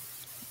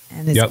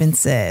 And it's been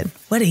said.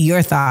 What are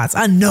your thoughts?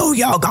 I know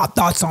y'all got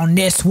thoughts on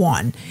this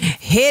one.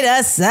 Hit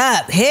us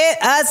up.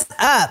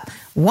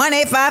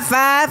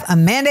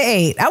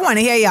 1-855-AMANDA-8. I want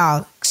to hear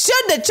y'all.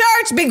 Should the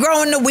church be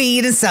growing the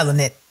weed and selling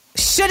it?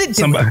 Should it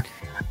do it?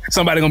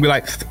 Somebody gonna be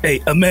like,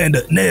 hey,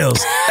 Amanda,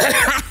 Nails.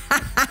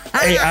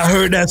 Hey, I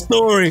heard that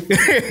story.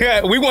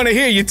 We want to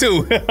hear you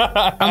too.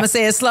 I'm gonna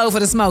say it slow for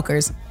the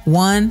smokers.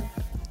 1,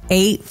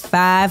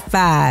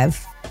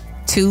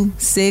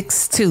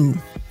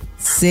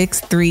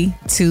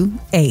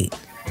 855-262-6328.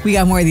 We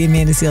got more of the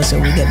Amanda Seales Show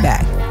when we get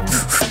back.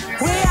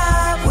 We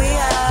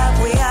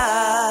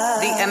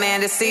are the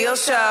Amanda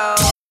Seales Show.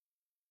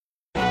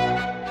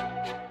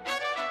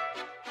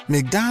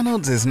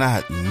 McDonald's is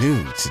not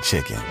new to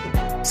chicken.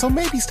 So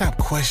maybe stop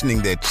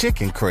questioning their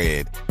chicken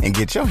cred and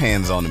get your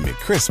hands on the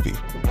McCrispy.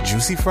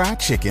 Juicy fried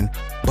chicken,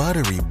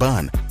 buttery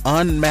bun,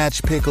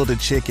 unmatched pickle to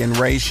chicken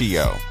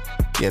ratio.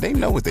 Yeah, they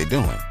know what they're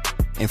doing.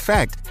 In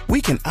fact,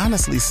 we can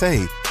honestly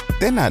say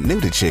they're not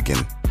new to chicken.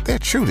 They're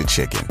true to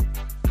chicken.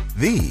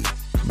 The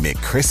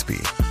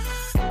McCrispy.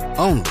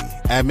 Only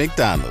at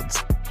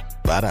McDonald's.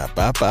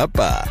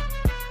 Ba-da-ba-ba-ba.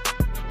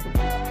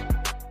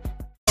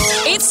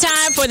 It's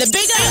time for the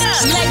Big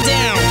Up, Let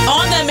Down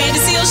on the Amanda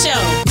Seales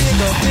Show.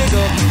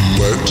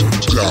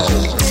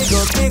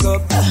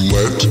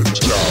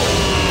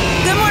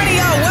 Good morning,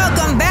 y'all.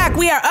 Welcome back.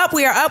 We are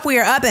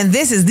up, and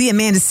this is the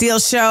Amanda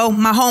Seales Show.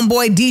 My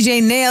homeboy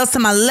DJ Nails to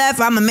my left.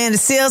 I'm Amanda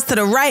Seales to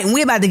the right, and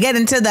we're about to get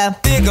into the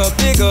Big Up.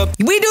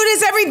 We do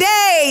this every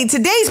day.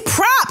 Today's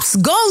props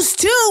goes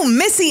to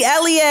Missy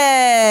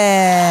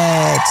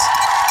Elliott.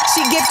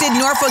 She gifted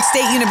Norfolk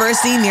State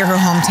University near her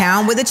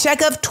hometown with a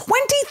check of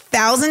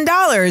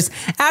 $20,000.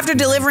 After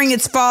delivering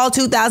its fall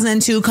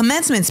 2002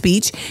 commencement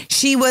speech,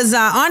 she was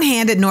on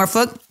hand at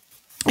Norfolk,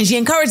 and she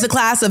encouraged the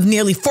class of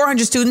nearly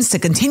 400 students to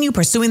continue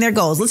pursuing their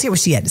goals. Let's hear what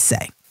she had to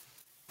say.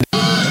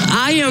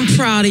 I am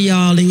proud of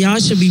y'all, and y'all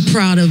should be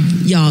proud of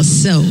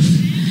y'allself.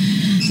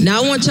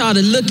 Now, I want y'all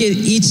to look at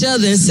each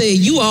other and say,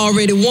 you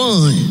already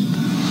won.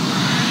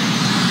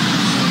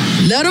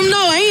 Let them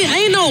know,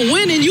 ain't no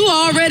winning, you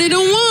already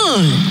done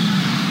won.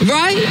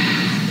 Right?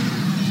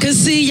 Because,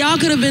 see, y'all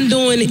could have been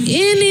doing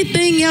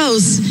anything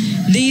else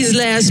these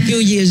last few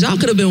years. Y'all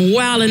could have been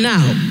wilding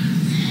out.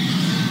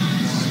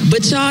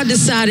 But y'all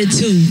decided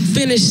to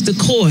finish the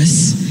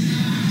course.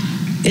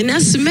 And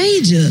that's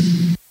major.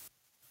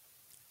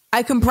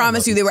 I can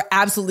promise you they were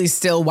absolutely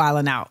still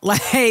wilding out.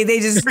 Like,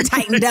 they just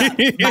tightened up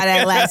by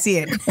that last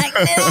year.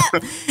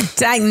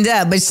 Tightened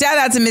up. But shout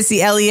out to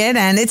Missy Elliott.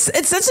 And it's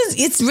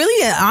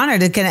really an honor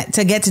to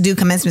get to do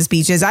commencement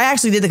speeches. I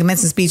actually did the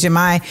commencement speech in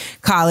my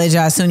college,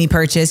 SUNY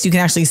Purchase. You can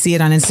actually see it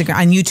on Instagram,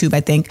 on YouTube,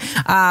 I think.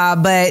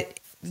 But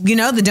you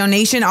know, the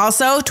donation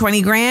also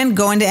 $20,000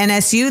 going to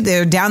NSU.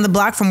 They're down the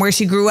block from where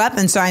she grew up.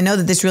 And so I know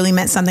that this really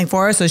meant something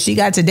for her. So she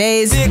got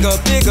today's big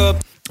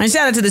up. And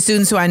shout out to the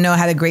students who I know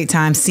had a great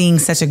time seeing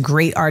such a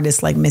great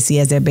artist like Missy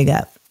as their big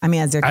up. I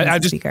mean, as their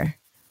speaker.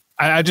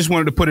 I just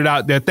wanted to put it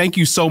out there. Thank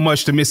you so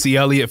much to Missy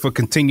Elliott for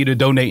continuing to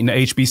donate to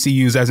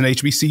HBCUs. As an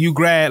HBCU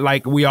grad,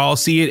 like we all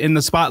see it in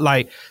the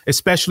spotlight,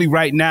 especially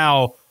right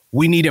now.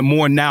 We need it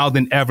more now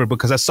than ever,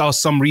 because I saw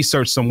some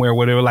research somewhere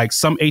where they were like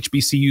some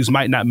HBCUs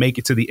might not make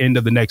it to the end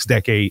of the next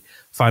decade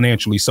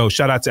financially. So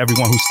shout out to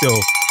everyone who's still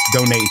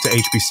donating to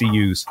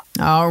HBCUs.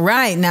 All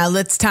right. Now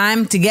it's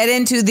time to get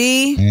into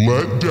the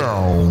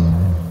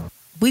letdown.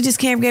 We just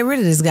can't get rid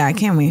of this guy,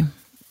 can we?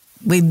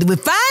 We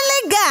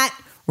finally got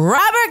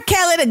Robert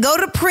Kelly to go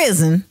to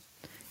prison.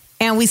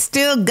 And we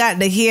still got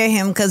to hear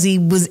him because he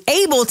was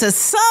able to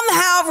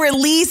somehow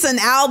release an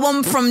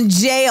album from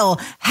jail.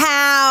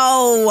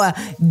 How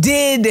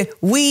did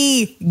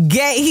we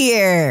get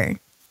here?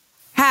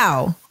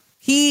 How?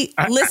 He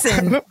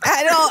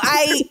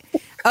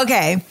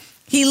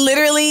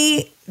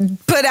literally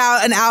put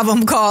out an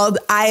album called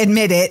I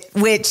Admit It,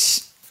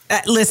 which,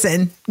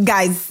 listen,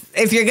 guys,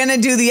 if you're going to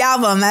do the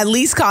album, at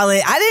least call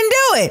it I Didn't Do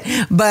It,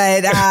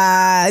 but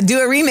do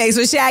a remix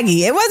with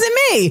Shaggy. It wasn't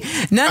me.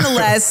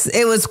 Nonetheless,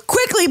 it was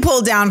quickly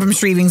pulled down from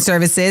streaming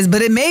services,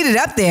 but it made it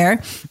up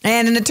there.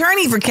 And an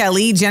attorney for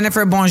Kelly,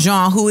 Jennifer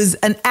Bonjean, who is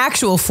an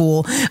actual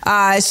fool,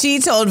 she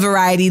told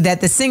Variety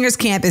that the singer's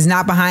camp is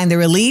not behind the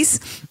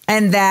release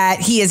and that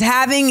he is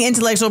having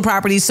intellectual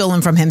property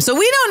stolen from him. So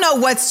we don't know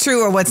what's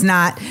true or what's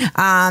not,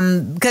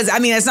 because, I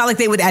mean, it's not like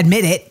they would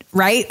admit it,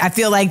 right? I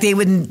feel like they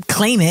wouldn't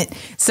claim it.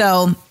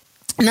 So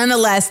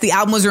nonetheless, the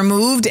album was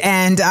removed,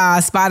 and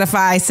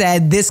Spotify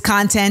said this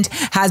content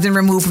has been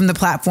removed from the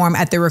platform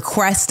at the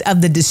request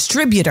of the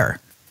distributor.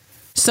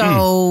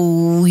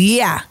 So,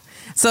 yeah.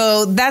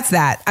 So that's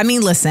that. I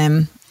mean,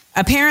 listen,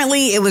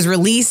 apparently it was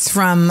released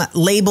from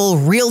label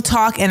Real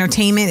Talk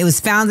Entertainment. It was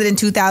founded in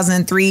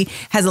 2003,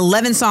 has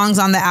 11 songs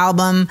on the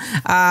album.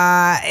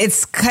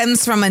 It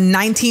comes from a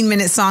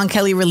 19-minute song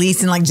Kelly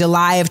released in like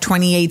July of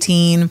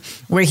 2018,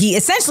 where he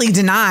essentially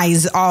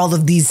denies all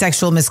of these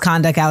sexual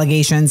misconduct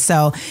allegations.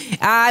 So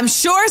I'm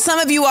sure some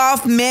of you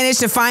all managed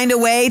to find a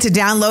way to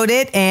download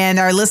it and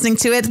are listening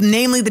to it,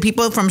 namely the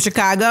people from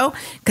Chicago,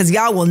 because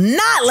y'all will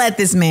not let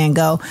this man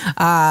go.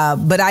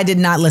 But I did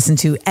not listen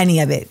to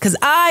any of it because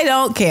I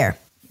don't care.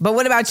 But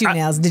what about you,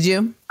 Nails? Did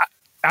you?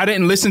 I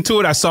didn't listen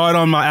to it. I saw it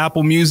on my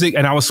Apple Music,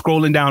 and I was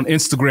scrolling down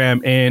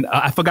Instagram, and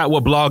I forgot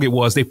what blog it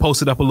was. They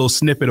posted up a little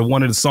snippet of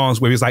one of the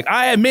songs where he was like,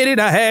 I admitted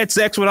I had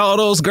sex with all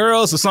those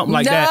girls or something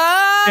like that.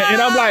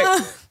 And I'm like,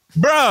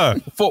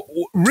 bruh, for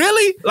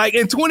really? Like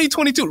in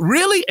 2022,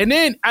 really? And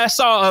then I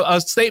saw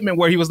a statement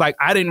where he was like,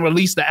 I didn't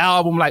release the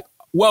album. Like,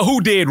 well,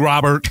 who did,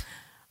 Robert?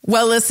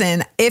 Well,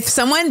 listen, if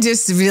someone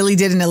just really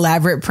did an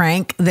elaborate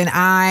prank, then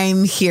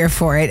I'm here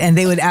for it. And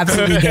they would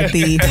absolutely get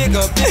the...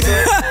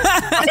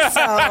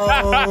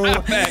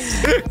 So,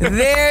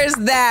 there's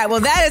that. Well,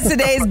 that is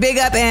today's Big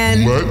Up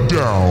and Let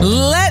Down.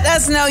 Let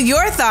us know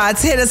your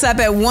thoughts. Hit us up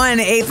at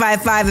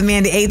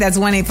 1-855-AMANDA8. That's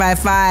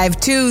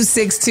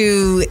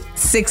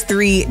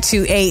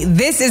 1-855-262-6328.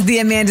 This is the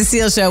Amanda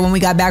Seales Show. When we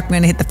got back, we're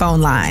going to hit the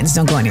phone lines.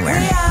 Don't go anywhere.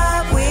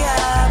 We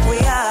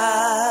up.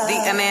 The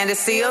Amanda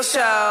Seales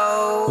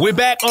Show. We're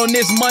back on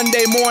this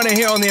Monday morning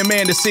here on the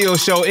Amanda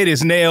Seales Show. It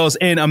is Nails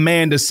and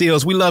Amanda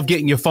Seales. We love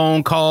getting your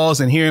phone calls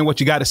and hearing what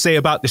you got to say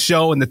about the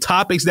show and the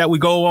topics that we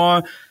go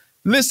on.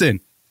 Listen,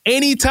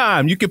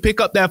 anytime you can pick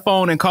up that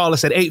phone and call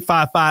us at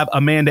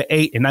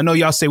 855-AMANDA8. And I know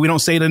y'all say we don't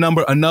say the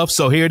number enough,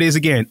 so here it is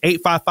again,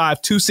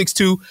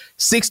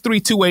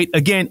 855-262-6328.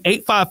 Again,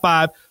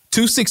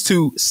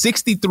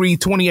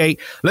 855-262-6328.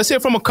 Let's hear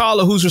from a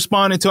caller who's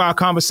responding to our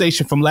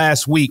conversation from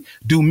last week.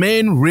 Do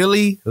men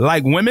really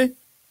like women?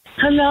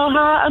 Hello,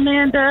 hi,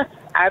 Amanda.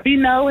 I be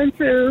knowing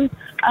too.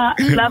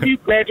 Love you.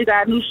 Glad you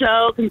got a new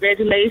show.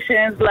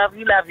 Congratulations. Love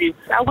you. Love you.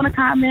 I want to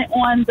comment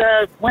on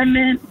the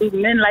women. Do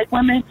men like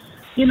women?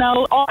 You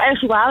know, all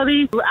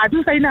actuality, I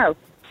do say no.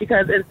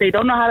 Because if they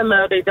don't know how to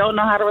love, they don't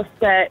know how to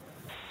respect.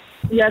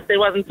 Yes, they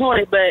wasn't taught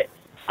it, but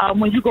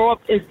when you grow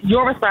up, it's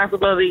your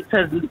responsibility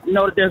to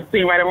know that there's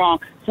being right or wrong,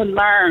 to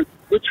learn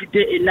what you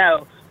didn't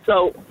know.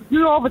 So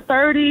you're over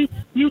 30,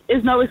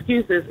 it's no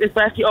excuses,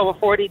 especially over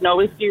 40, no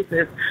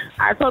excuses.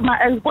 I told my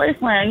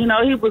ex-boyfriend, you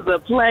know, he was a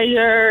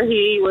player,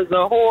 he was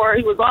a whore,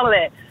 he was all of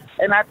that.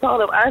 And I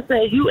told him, I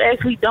said, you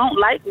actually don't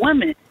like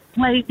women,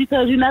 like,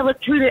 because you never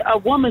treated a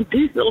woman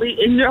decently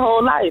in your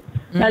whole life.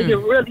 Mm-hmm. Like, you're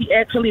really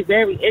actually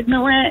very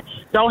ignorant,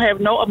 don't have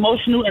no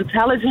emotional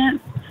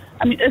intelligence.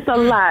 I mean, it's a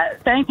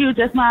lot. Thank you,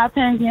 just my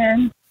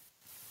opinion.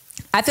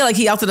 I feel like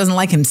he also doesn't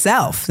like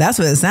himself. That's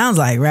what it sounds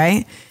like,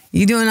 right?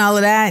 You doing all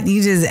of that,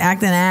 you just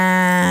acting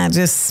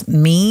just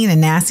mean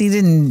and nasty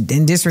and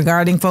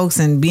disregarding folks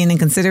and being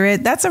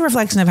inconsiderate. That's a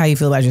reflection of how you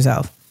feel about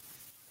yourself.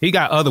 He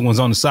got other ones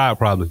on the side,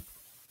 probably.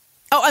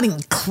 Oh, I mean,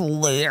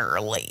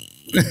 clearly.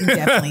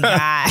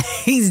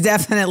 He's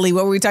definitely,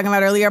 what were we talking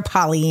about earlier?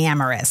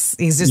 Polyamorous.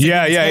 He's just,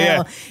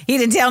 yeah. He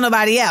didn't tell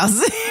nobody else.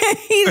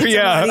 Nobody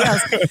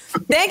else.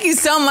 Thank you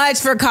so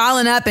much for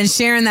calling up and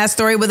sharing that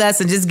story with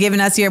us and just giving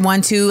us your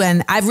 1-2.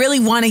 And I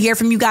really want to hear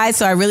from you guys.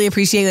 So I really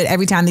appreciate it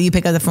every time that you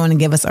pick up the phone and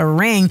give us a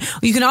ring.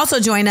 You can also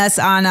join us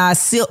on,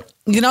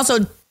 you can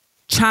also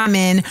chime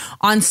in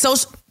on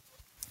social.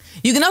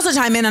 You can also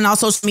chime in on all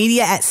social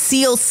media at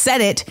Seales Said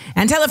It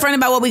and tell a friend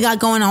about what we got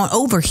going on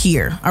over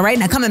here. All right.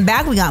 Now coming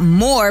back, we got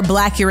more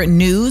Blackcurrant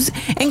news,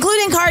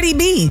 including Cardi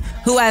B,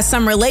 who has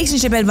some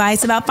relationship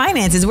advice about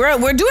finances. We're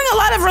doing a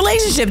lot of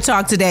relationship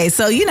talk today.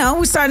 So, you know,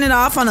 we're starting it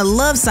off on the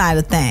love side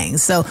of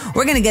things. So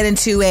we're going to get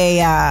into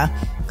a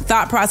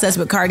thought process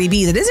with Cardi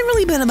B that isn't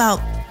really been about,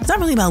 it's not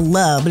really about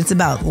love, but it's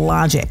about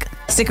logic.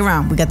 Stick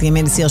around. We got the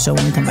Amanda Seales Show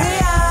when we come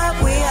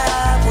back. We up.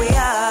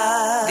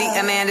 The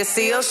Amanda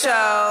Seales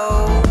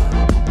Show.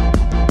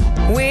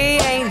 We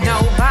ain't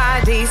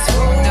nobody's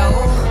fool.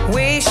 No.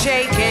 We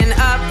shaking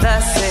up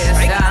the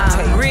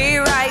system.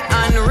 Rewrite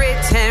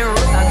unwritten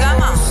rules.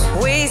 Come on.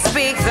 We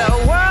speak, the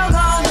world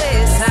gon'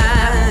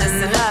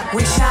 listen.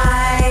 We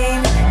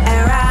shine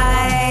and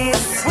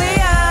rise. We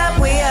up.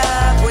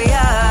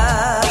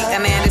 The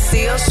Amanda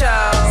Seales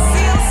Show.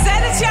 Seales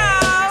Said It,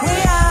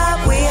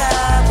 y'all. We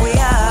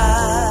up.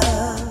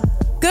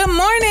 Good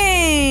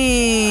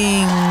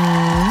morning.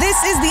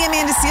 This is the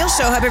Amanda Seales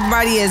Show. Hope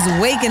everybody is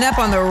waking up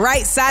on the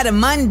right side of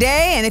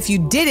Monday. And if you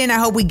didn't, I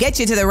hope we get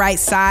you to the right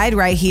side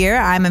right here.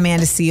 I'm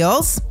Amanda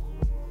Seales.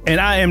 And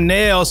I am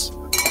Nails.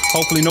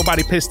 Hopefully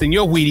nobody pissed in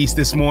your Wheaties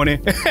this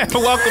morning.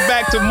 Welcome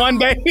back to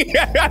Monday.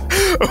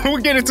 We'll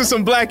get into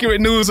some Blackcurrant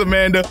news,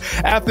 Amanda.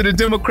 After the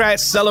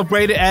Democrats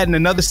celebrated adding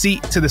another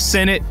seat to the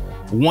Senate,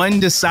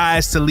 one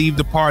decides to leave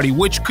the party,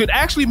 which could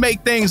actually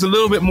make things a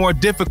little bit more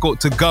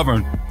difficult to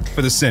govern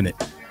for the Senate.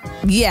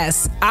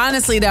 Yes.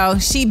 Honestly, though,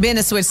 she been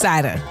a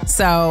switch-sider,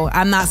 so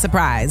I'm not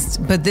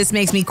surprised. But this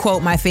makes me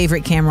quote my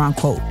favorite Cameron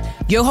quote.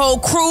 Your whole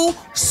crew,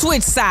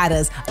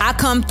 switch-siders. I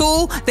come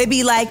through, they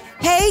be like,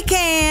 hey,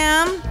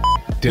 Cam.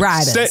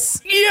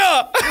 Riders.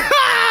 Yeah.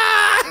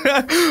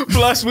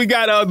 Plus, we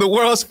got the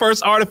world's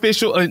first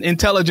artificial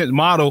intelligence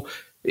model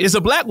is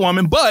a black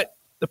woman, but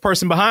the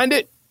person behind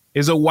it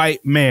is a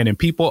white man, and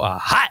people are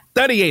hot.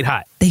 38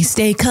 hot. They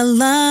stay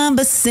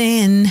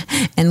Columbusing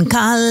and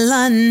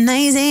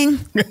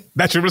colonizing.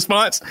 That's your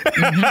response?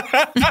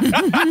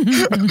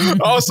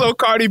 Also,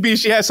 Cardi B,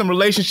 she has some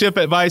relationship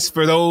advice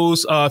for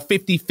those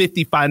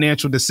 50-50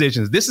 financial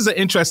decisions. This is an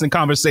interesting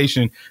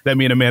conversation that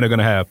me and Amanda are going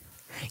to have.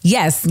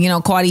 Yes, you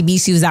know, Cardi B,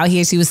 she was out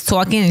here, she was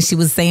talking and she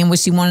was saying what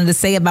she wanted to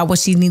say about what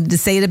she needed to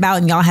say it about,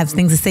 and y'all have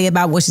things to say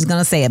about what she's going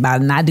to say about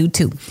it, and I do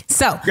too.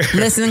 So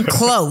listen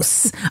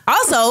close.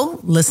 Also,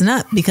 listen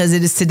up, because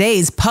it is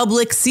today's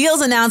public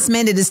Seales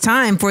announcement. It is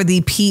time for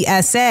the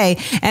PSA,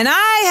 and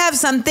I have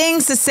some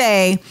things to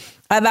say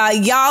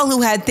about y'all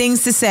who had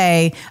things to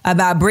say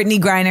about Brittany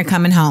Griner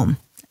coming home.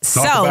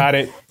 Talk about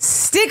it.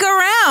 Stick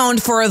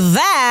around for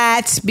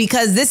that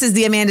because this is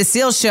the Amanda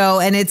Seales Show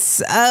and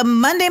it's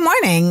Monday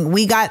morning.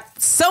 We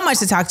got so much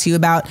to talk to you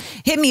about.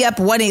 Hit me up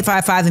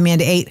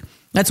 1-855-AMANDA8.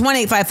 That's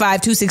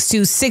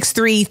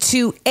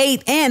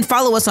 1-855-262-6328. And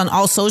follow us on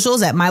all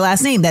socials at my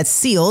last name. That's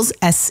Seales,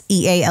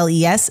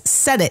 S-E-A-L-E-S,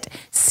 Said It.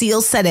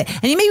 Seales Said It.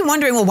 And you may be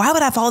wondering, well, why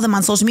would I follow them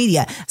on social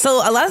media?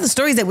 So a lot of the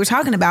stories that we're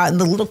talking about and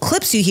the little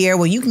clips you hear,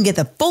 well, you can get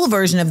the full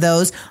version of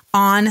those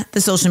on the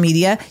social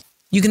media.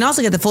 You can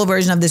also get the full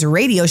version of this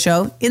radio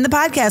show in the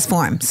podcast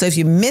form. So if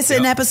you miss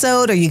an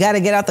episode or you got to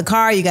get out the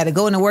car, you got to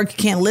go into work, you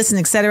can't listen,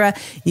 etc.,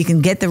 you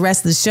can get the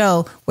rest of the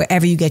show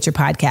wherever you get your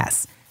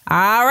podcasts.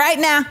 All right,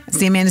 now, it's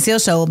the Amanda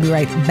Seales Show. We'll be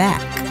right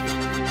back.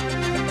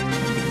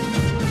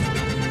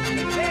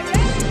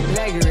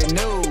 Blackberry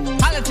news.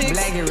 Politics.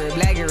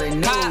 Blackberry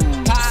news.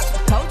 Pop.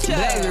 Culture.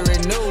 Blackberry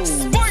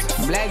news.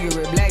 Sports.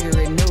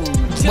 Blackberry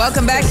news.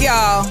 Welcome back,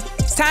 y'all.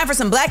 It's time for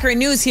some Blackberry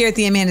news here at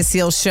the Amanda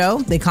Seales Show.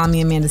 They call me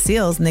Amanda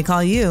Seales, and they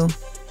call you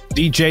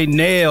DJ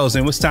Nails,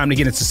 and it's time to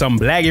get into some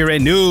Blackberry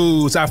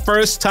news. Our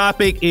first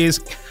topic is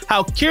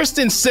how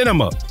Kyrsten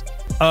Sinema,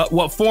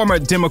 former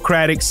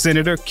Democratic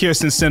Senator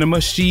Kyrsten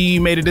Sinema, she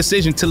made a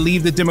decision to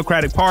leave the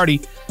Democratic Party,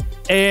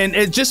 and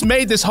it just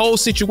made this whole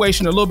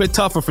situation a little bit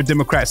tougher for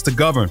Democrats to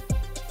govern.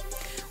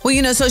 Well,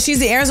 you know, so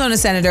she's the Arizona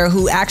senator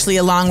who actually,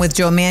 along with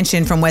Joe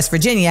Manchin from West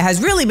Virginia, has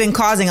really been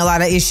causing a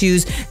lot of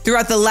issues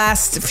throughout the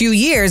last few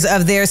years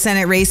of their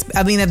Senate race.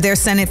 I mean, of their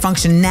Senate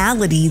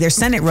functionality, their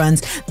Senate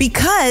runs,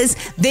 because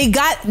they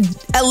got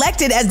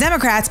elected as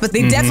Democrats, but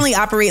they definitely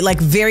operate like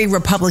very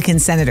Republican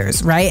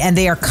senators, right? And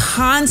they are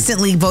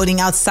constantly voting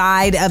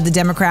outside of the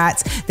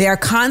Democrats. They are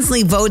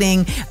constantly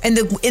voting in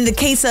the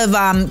case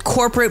of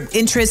corporate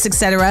interests, et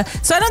cetera.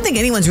 So I don't think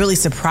anyone's really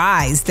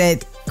surprised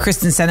that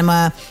Kyrsten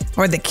Sinema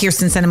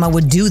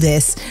would do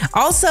this.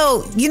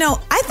 Also, you know,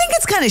 I think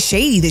it's kind of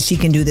shady that she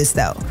can do this,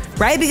 though,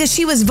 right? Because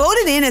she was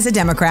voted in as a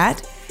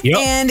Democrat. Yep.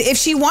 And if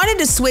she wanted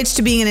to switch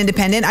to being an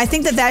independent, I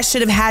think that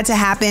should have had to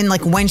happen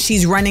like when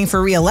she's running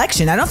for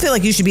re-election. I don't feel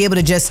like you should be able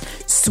to just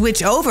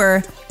switch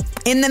over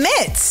in the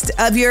midst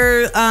of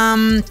your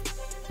run.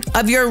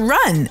 I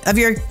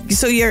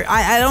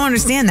don't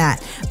understand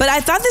that. But I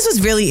thought this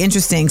was really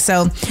interesting.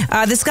 So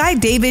this guy,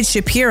 David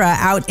Shapira,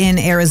 out in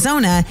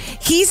Arizona,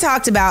 he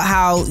talked about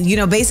how, you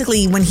know,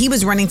 basically when he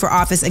was running for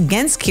office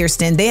against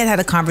Kyrsten, they had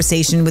a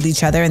conversation with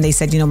each other and they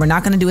said, you know, we're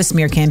not going to do a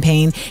smear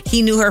campaign.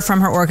 He knew her from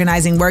her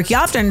organizing work. You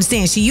have to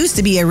understand, she used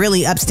to be a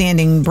really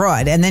upstanding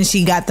broad, and then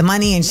she got the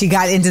money and she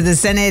got into the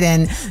Senate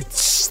and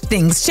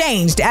things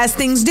changed, as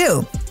things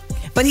do.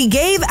 But he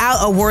gave out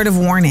a word of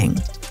warning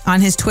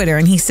on his Twitter,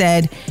 and he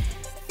said,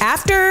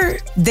 after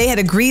they had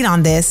agreed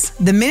on this,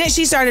 the minute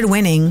she started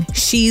winning,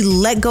 she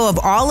let go of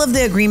all of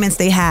the agreements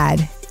they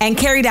had and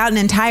carried out an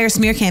entire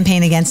smear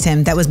campaign against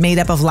him that was made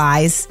up of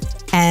lies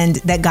and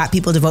that got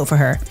people to vote for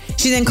her.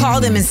 She then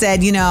called him and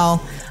said, you know,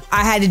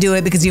 I had to do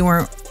it because you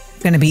weren't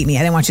going to beat me.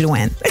 I didn't want you to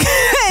win.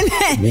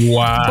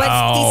 Wow.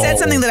 But he said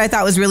something that I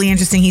thought was really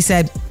interesting. He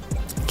said,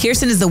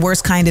 Kyrsten is the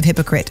worst kind of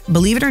hypocrite.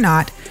 Believe it or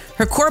not,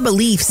 her core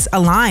beliefs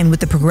align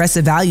with the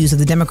progressive values of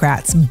the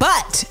Democrats.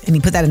 But, and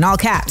he put that in all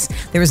caps,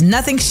 there is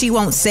nothing she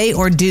won't say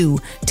or do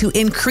to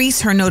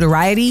increase her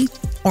notoriety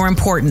or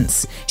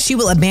importance. She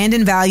will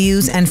abandon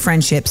values and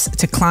friendships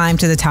to climb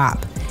to the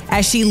top.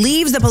 As she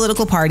leaves the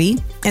political party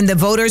and the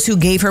voters who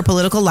gave her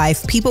political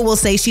life, people will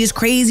say she is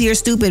crazy or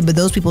stupid, but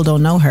those people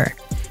don't know her.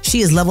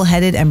 She is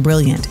level-headed and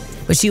brilliant,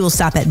 but she will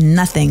stop at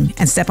nothing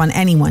and step on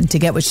anyone to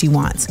get what she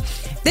wants.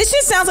 This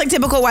just sounds like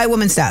typical white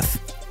woman stuff.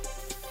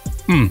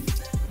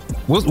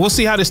 We'll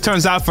see how this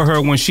turns out for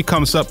her when she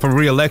comes up for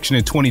re-election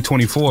in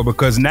 2024,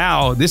 because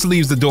now this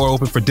leaves the door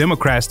open for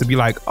Democrats to be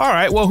like, all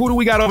right, well, who do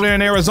we got over there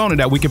in Arizona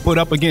that we can put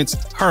up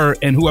against her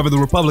and whoever the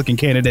Republican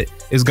candidate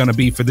is going to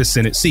be for this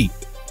Senate seat?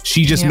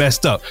 She just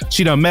messed up.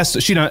 She done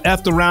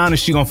effed around and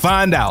she going to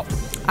find out.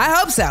 I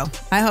hope so,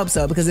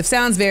 because it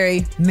sounds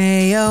very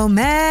Mayo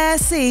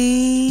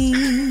messy.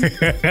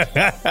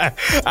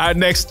 Our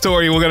next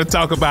story we're going to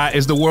talk about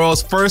is the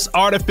world's first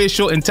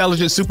artificial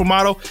intelligence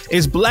supermodel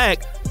is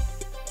black,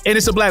 and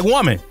it's a black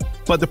woman,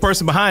 but the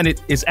person behind it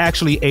is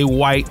actually a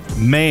white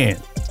man.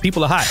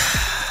 People are hot.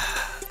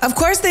 Of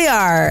course they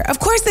are.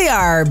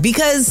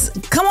 Because,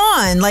 come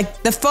on,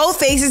 like the faux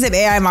faces of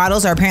AI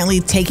models are apparently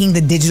taking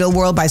the digital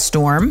world by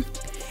storm.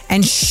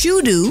 And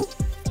Shudu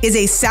is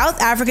a South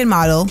African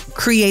model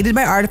created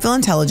by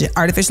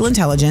artificial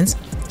intelligence.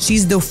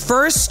 She's the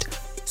first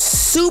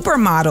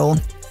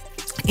supermodel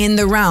in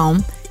the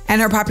realm,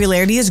 and her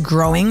popularity is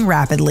growing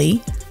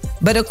rapidly.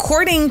 But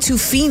according to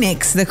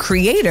Phoenix, the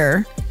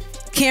creator,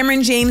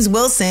 Cameron James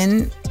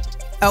Wilson,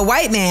 a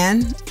white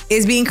man,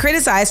 is being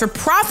criticized for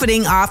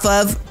profiting off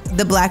of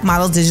the black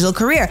model's digital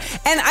career.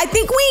 And I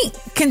think we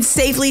can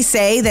safely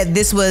say that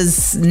this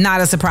was not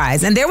a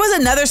surprise. And there was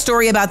another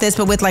story about this,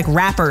 but with like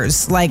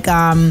rappers, like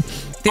I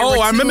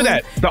remember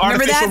that.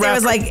 Remember that? There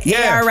was like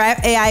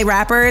AI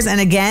rappers, and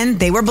again,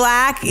 they were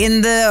black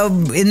in the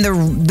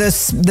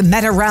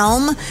meta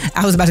realm.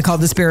 I was about to call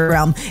it the spirit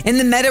realm. In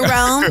the meta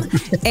realm,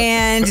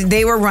 and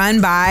they were run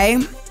by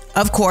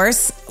of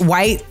course,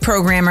 white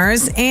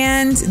programmers,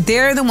 and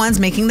they're the ones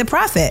making the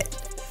profit.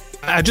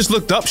 I just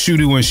looked up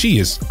Shudu and she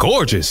is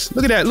gorgeous.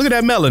 Look at that. Look at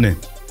that melanin.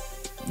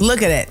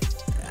 Look at it.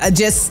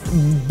 Just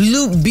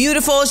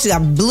beautiful. She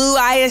got blue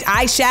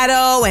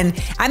eyeshadow. And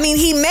I mean,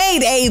 he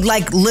made a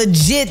like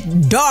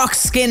legit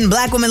dark-skinned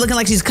black woman looking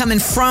like she's coming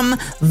from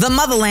the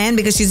motherland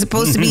because she's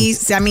supposed to be,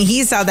 I mean,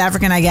 he's South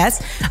African, I guess.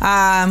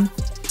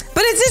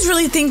 But it just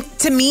really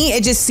to me,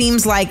 it just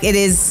seems like it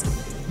is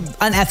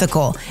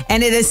unethical.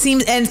 And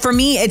and for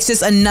me, it's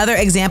just another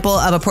example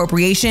of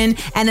appropriation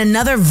and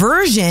another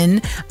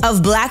version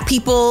of black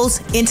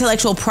people's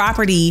intellectual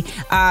property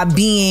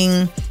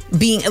being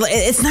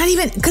it's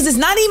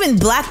not even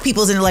black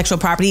people's intellectual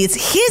property, it's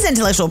his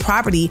intellectual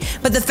property.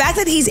 But the fact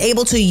that he's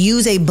able to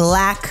use a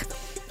black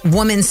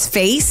woman's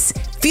face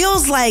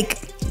feels like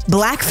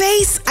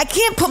blackface. I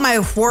can't put my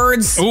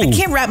words, I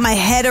can't wrap my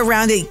head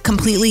around it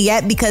completely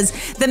yet, because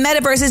the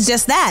metaverse is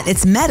just that.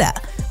 It's meta,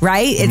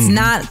 right? It's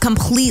not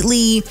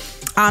completely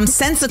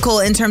sensical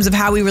in terms of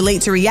how we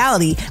relate to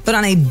reality. But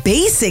on a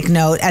basic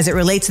note, as it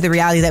relates to the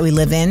reality that we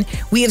live in,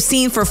 we have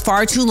seen for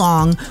far too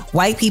long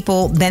white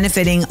people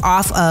benefiting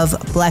off of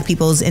black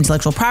people's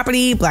intellectual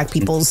property, black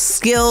people's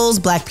skills,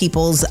 black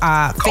people's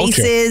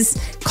faces,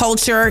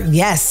 culture,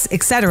 yes,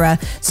 etc.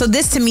 So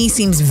this to me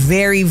seems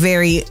very,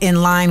 very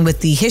in line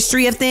with the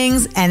history of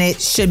things, and it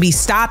should be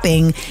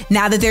stopping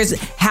now that it's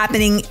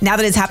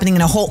happening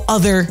in a whole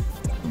other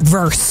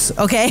verse,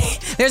 okay?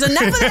 There's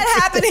enough of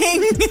that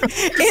happening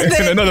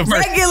in the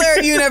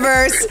regular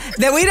universe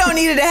that we don't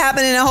need it to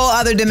happen in a whole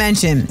other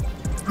dimension.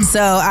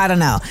 So I don't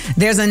know.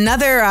 There's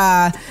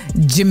another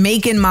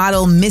Jamaican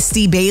model,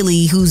 Misty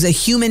Bailey, who's a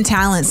human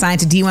talent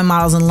signed to D1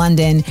 Models in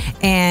London,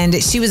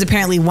 and she was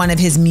apparently one of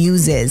his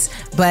muses.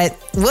 But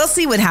we'll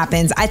see what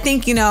happens. I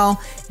think,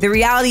 the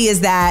reality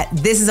is that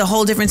this is a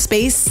whole different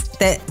space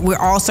that we're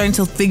all starting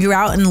to figure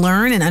out and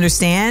learn and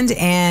understand.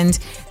 And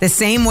the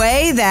same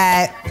way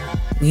that,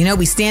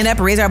 we stand up,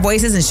 raise our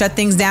voices, and shut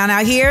things down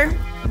out here,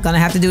 we're gonna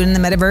have to do it in the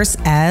metaverse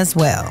as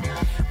well.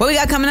 What we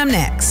got coming up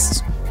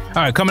next?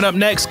 All right, coming up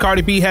next,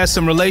 Cardi B has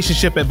some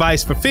relationship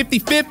advice for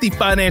 50-50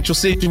 financial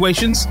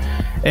situations.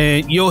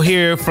 And you'll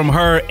hear from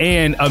her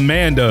and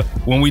Amanda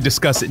when we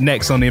discuss it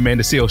next on The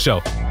Amanda Seales Show.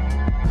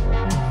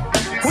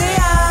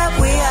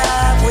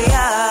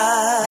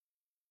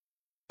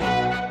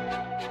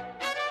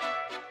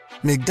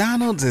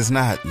 McDonald's is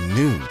not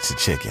new to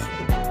chicken.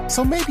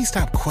 So maybe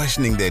stop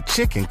questioning their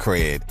chicken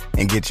cred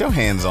and get your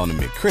hands on the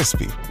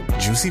McCrispy.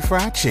 Juicy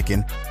fried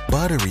chicken,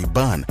 buttery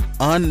bun,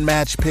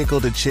 unmatched pickle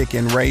to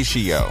chicken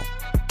ratio.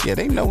 Yeah,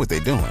 they know what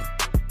they're doing.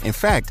 In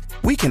fact,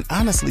 we can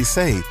honestly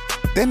say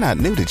they're not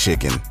new to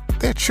chicken,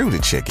 they're true to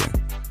chicken.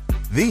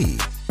 The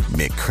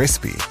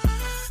McCrispy.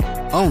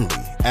 Only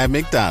at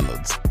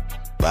McDonald's.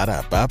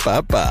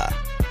 Ba-da-ba-ba-ba.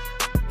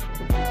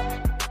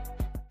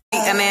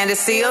 Amanda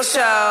Seales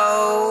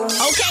Show.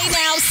 Okay,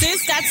 now,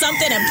 sis got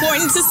something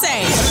important to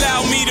say.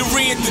 Allow me to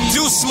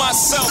reintroduce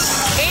myself.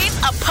 It's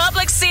a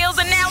public Seales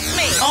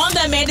announcement on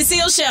The Amanda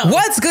Seales Show.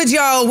 What's good,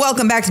 y'all?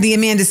 Welcome back to The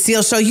Amanda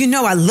Seales Show.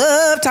 I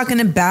love talking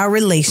about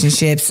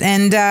relationships.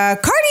 And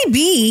Cardi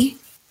B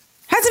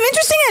had some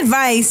interesting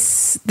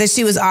advice that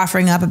she was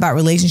offering up about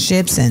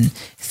relationships and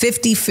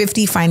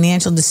 50-50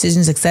 financial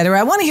decisions, etc.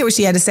 I want to hear what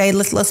she had to say.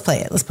 Let's play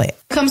it. When it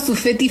comes to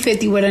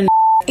 50-50 with a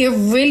it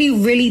really,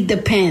 really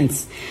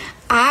depends.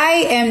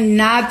 I am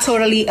not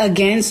totally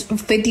against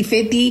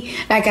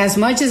 50-50. Like, as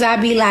much as I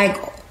be like,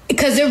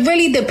 because it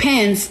really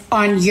depends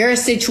on your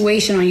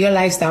situation, on your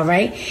lifestyle,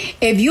 right?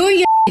 If you and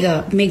your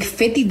nigga make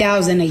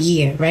 $50,000 a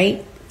year,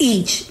 right?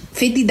 Each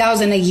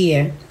 $50,000 a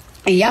year,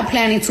 and y'all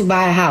planning to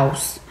buy a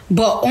house,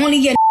 but only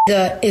your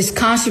nigga is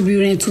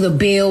contributing to the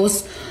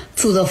bills,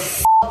 to the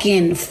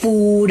fucking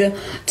food,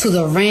 to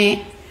the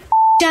rent.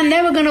 Y'all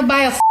never gonna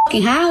buy a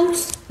fucking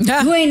house.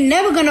 You ain't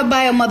never gonna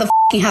buy a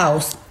motherfucking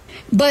house.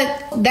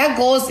 But that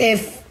goes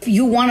if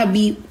you want to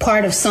be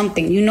part of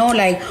something,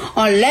 like,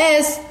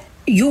 unless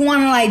you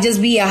want to like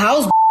just be a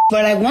house,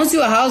 but like once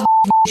you're a house,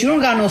 you don't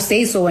got no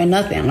say so and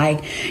nothing.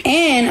 Like,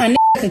 and a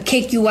nigga could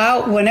kick you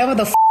out whenever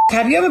the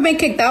have you ever been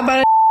kicked out by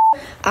a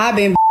I've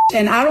been,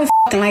 and I don't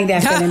like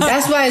that feeling.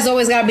 That's why it's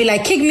always gotta be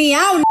like, kick me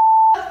out.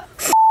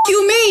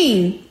 You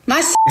mean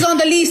my shit's on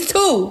the lease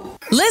too?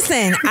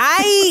 Listen,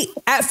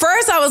 at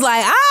first I was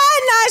like,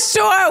 I'm not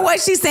sure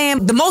what she's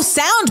saying. The most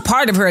sound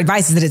part of her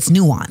advice is that it's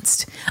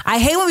nuanced. I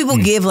hate when people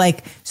give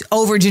like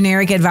over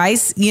generic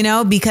advice,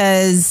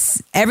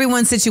 because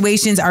everyone's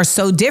situations are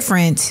so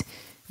different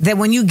that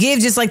when you give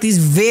just like these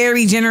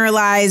very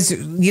generalized,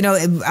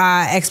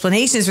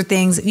 explanations for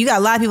things, you got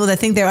a lot of people that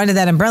think they're under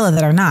that umbrella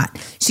that are not.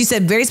 She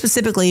said very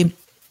specifically,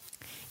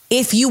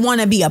 if you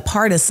want to be a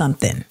part of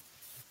something,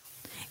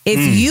 if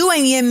you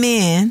and your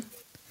man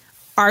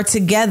are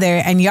together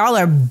and y'all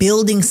are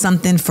building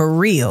something for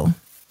real,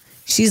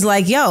 she's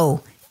like,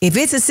 yo, if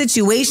it's a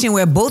situation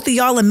where both of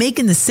y'all are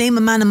making the same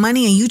amount of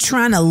money and you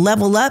trying to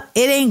level up,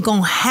 it ain't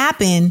gonna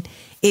happen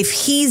if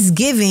he's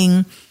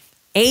giving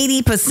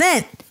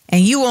 80%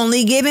 and you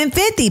only giving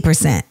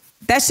 50%.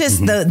 That's just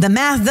the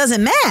math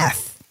doesn't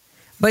math.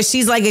 But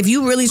she's like, if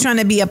you really trying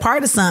to be a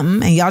part of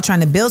something and y'all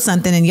trying to build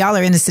something and y'all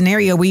are in a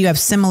scenario where you have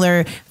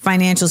similar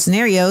financial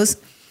scenarios,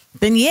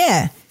 then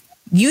yeah,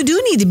 you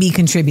do need to be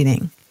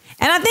contributing.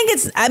 And I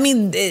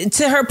think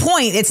to her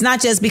point, it's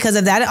not just because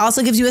of that. It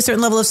also gives you a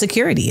certain level of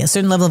security, a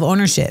certain level of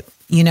ownership,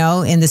 in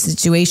the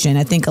situation.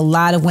 I think a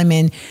lot of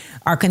women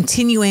are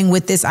continuing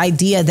with this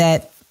idea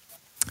that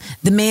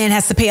the man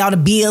has to pay all the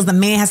bills, the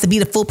man has to be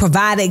the full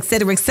provider, et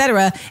cetera, et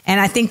cetera.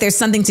 And I think there's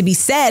something to be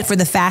said for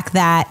the fact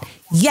that,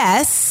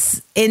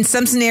 yes, in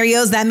some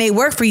scenarios that may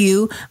work for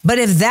you, but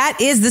if that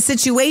is the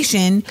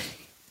situation,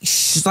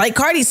 like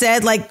Cardi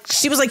said, like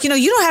she was like, you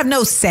don't have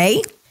no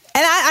say.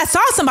 And I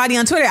saw somebody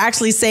on Twitter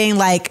actually saying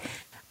like,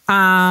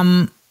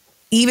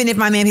 even if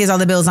my man pays all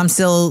the bills, I'm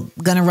still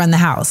going to run the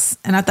house.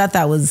 And I thought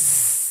that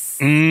was...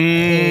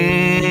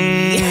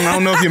 I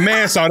don't know if your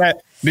man saw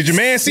that. Did your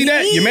man see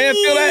that? Your man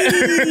feel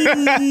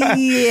that?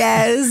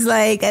 Yes,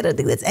 like, I don't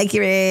think that's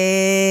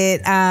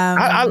accurate.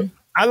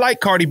 I like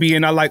Cardi B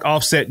and I like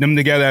Offset, them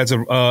together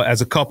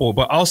as a couple.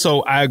 But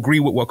also, I agree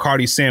with what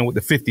Cardi's saying with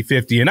the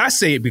 50-50. And I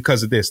say it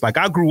because of this. Like,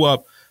 I grew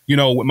up,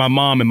 with my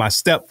mom and my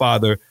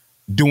stepfather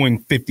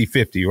doing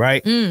 50-50,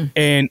 right?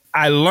 And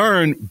I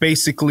learned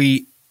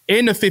basically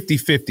in the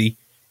 50-50,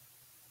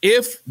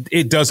 if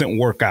it doesn't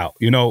work out,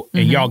 and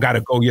y'all got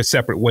to go your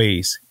separate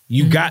ways,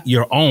 you got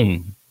your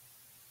own.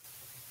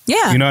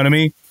 Yeah. You know what I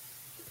mean?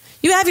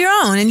 You have your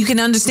own, and you can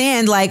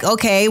understand, like,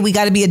 okay, we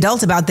got to be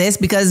adult about this,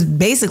 because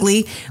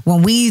basically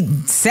when we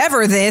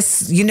sever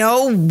this,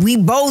 we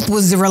both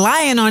was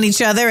relying on each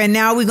other, and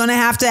now we're going to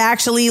have to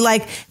actually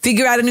like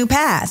figure out a new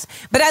path.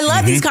 But I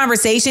love these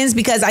conversations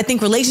because I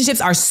think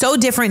relationships are so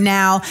different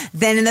now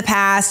than in the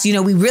past.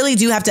 We really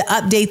do have to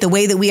update the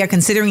way that we are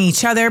considering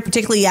each other,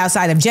 particularly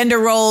outside of gender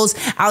roles,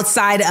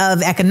 outside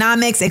of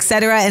economics, et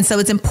cetera. And so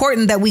it's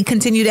important that we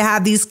continue to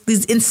have these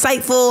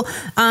insightful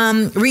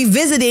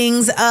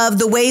revisitings of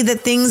the way that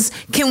things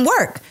can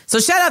work. So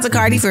shout out to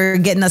Cardi for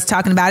getting us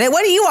talking about it.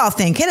 What do you all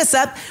think? Hit us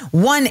up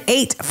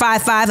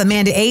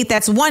 1-855-AMANDA-8.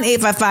 That's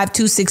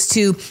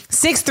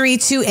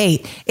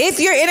 1-855-262-6328. If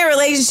you're in a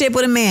relationship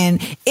with a man,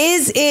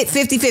 is it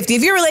 50-50?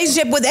 If you're in a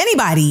relationship with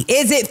anybody,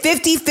 is it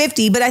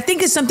 50-50? But I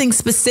think it's something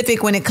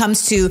specific when it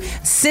comes to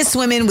cis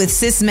women with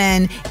cis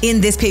men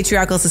in this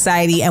patriarchal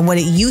society and what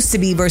it used to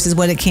be versus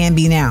what it can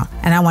be now.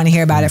 And I want to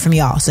hear about it from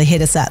y'all. So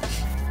hit us up.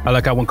 I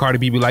like how when Cardi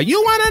B be like,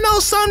 you want to know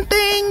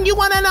something? You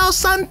want to know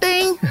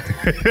something?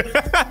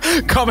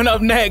 Coming up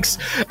next,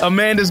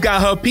 Amanda's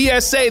got her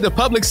PSA, the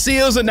public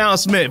seals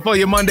announcement for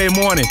your Monday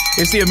morning.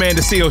 It's the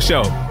Amanda Seales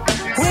Show.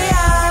 We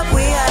are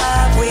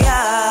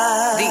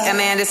the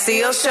Amanda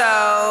Seales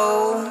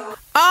Show.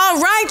 All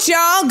right,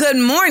 y'all. Good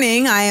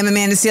morning. I am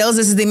Amanda Seales.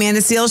 This is the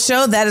Amanda Seales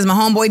Show. That is my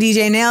homeboy,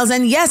 DJ Nails.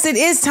 And yes, it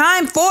is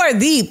time for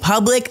the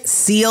public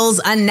seals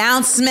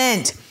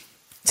announcement.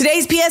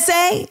 Today's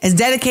PSA is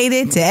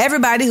dedicated to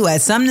everybody who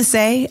has something to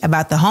say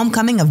about the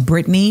homecoming of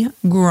Brittney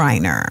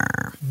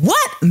Griner.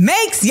 What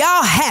makes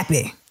y'all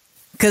happy?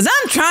 Because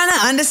I'm trying to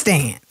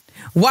understand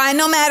why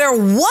no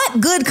matter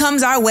what good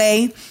comes our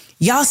way,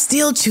 y'all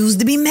still choose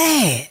to be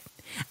mad.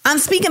 I'm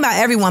speaking about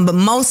everyone, but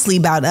mostly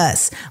about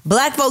us,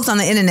 Black folks on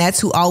the internet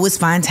who always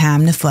find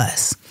time to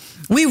fuss.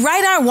 We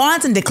write our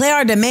wants and declare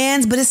our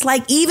demands, but it's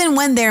like even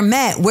when they're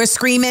met, we're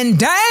screaming,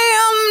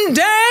 damn,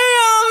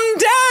 damn,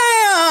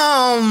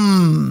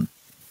 damn.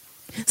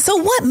 So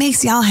what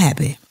makes y'all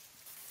happy?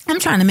 I'm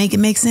trying to make it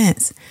make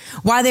sense.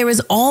 Why there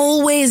is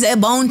always a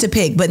bone to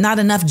pick, but not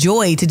enough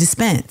joy to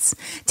dispense.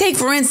 Take,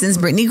 for instance,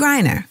 Brittney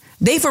Griner.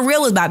 They for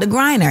real was about to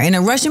grind her. In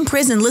a Russian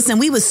prison, listen,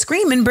 we was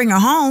screaming, bring her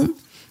home.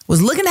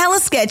 Was looking hella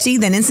sketchy,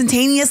 then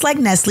instantaneous like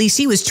Nestle.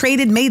 She was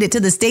traded, made it to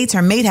the States.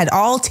 Her mate had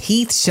all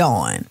teeth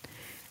showing.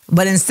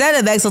 But instead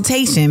of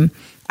exultation,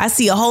 I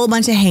see a whole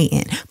bunch of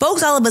hating.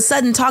 Folks all of a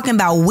sudden talking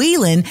about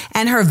wheeling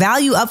and her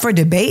value up for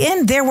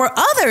debating. There were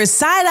others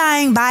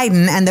side-eyeing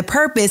Biden and the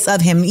purpose of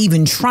him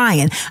even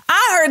trying.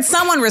 I heard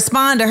someone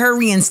respond to her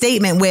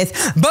reinstatement with,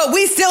 but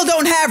we still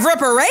don't have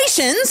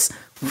reparations.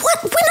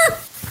 What?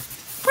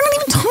 We're not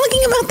even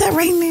talking about that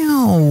right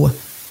now.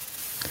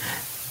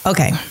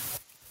 Okay,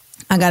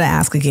 I gotta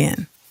ask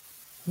again.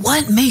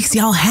 What makes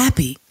y'all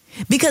happy?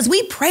 Because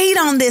we prayed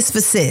on this for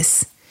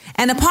sis.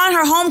 And upon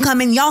her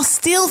homecoming, y'all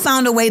still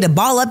found a way to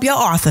ball up your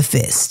Arthur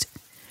fist.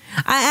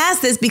 I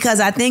ask this because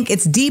I think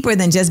it's deeper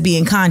than just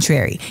being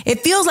contrary. It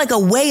feels like a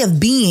way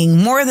of being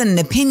more than an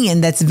opinion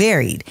that's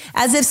varied,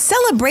 as if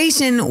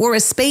celebration were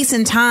a space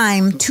and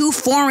time too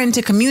foreign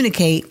to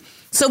communicate.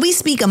 So we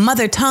speak a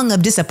mother tongue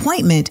of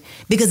disappointment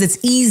because it's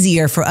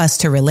easier for us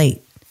to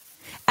relate.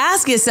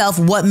 Ask yourself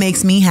what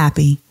makes me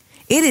happy.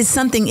 It is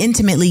something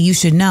intimately you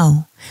should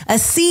know, a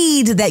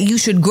seed that you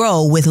should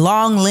grow with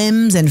long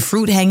limbs and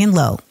fruit hanging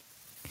low.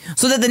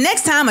 So that the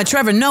next time a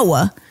Trevor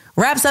Noah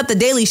wraps up the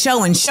Daily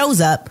Show and shows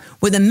up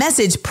with a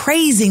message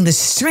praising the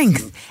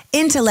strength,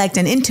 intellect,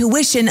 and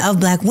intuition of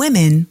Black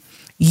women,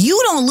 you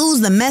don't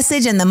lose the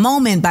message and the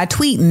moment by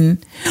tweeting,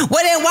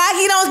 well, then why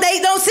he don't date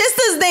no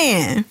sisters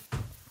then?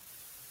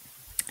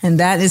 And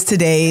that is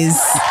today's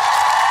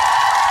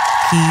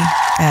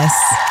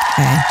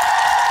PSA,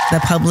 the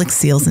public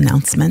seals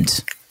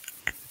announcement.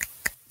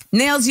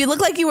 Nails, you look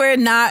like you were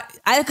not,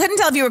 I couldn't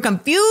tell if you were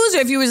confused or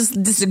if you were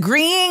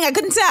disagreeing. I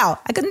couldn't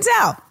tell.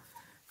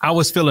 I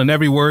was feeling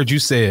every word you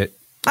said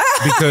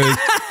because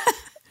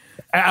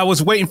I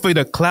was waiting for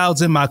the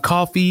clouds in my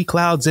coffee.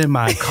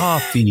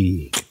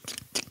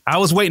 I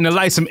was waiting to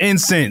light some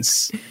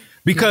incense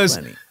because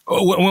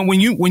when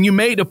you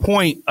made the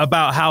point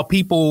about how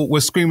people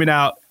were screaming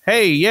out,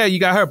 hey, yeah, you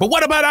got hurt, but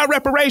what about our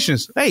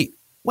reparations? Hey,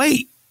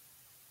 wait,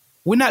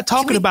 we're not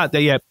talking about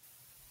that yet.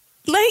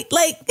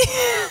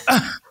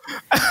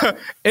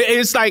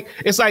 It's like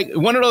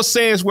one of those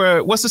sayings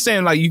where, what's the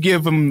saying? Like you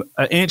give them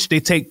an inch, they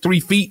take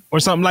 3 feet or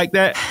something like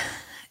that.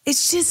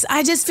 It's just,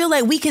 I just feel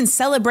like we can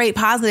celebrate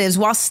positives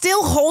while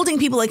still holding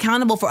people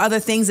accountable for other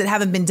things that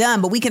haven't been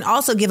done. But we can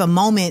also give a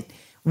moment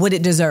what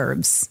it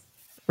deserves,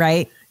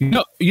 right?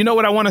 You know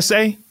what I want to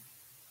say?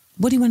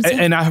 What do you want to say?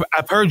 And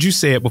I've heard you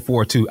say it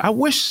before, too. I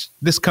wish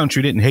this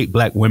country didn't hate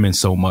black women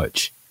so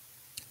much.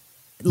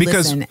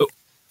 Because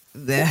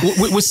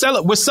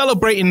we're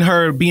celebrating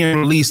her being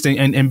released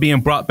and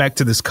being brought back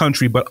to this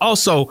country. But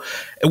also,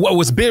 what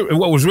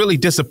was really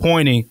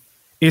disappointing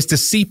is to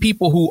see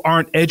people who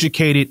aren't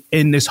educated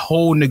in this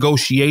whole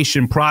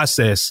negotiation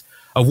process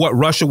of what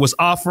Russia was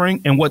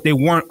offering and what they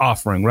weren't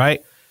offering,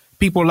 right?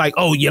 People are like,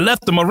 oh, you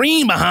left the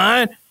Marine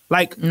behind.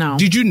 Like, no.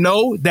 Did you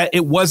know that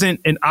it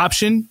wasn't an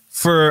option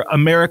for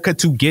America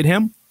to get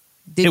him?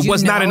 It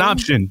was not an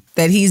option.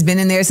 That he's been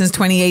in there since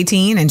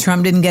 2018 and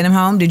Trump didn't get him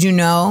home? Did you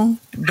know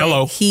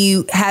that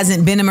he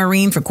hasn't been a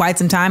Marine for quite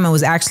some time and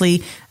was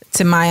actually,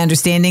 to my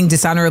understanding,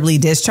 dishonorably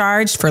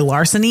discharged for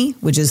larceny,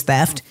 which is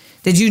theft?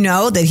 Did you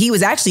know that he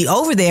was actually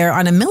over there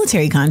on a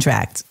military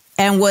contract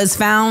and was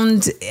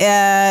found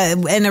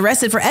and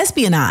arrested for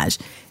espionage?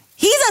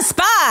 He's a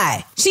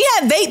spy. She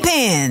had vape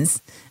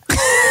pens.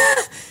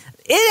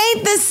 It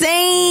ain't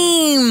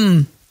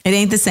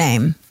the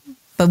same.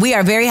 But we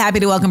are very happy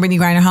to welcome Brittney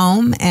Griner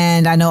home.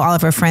 And I know all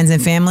of her friends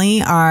and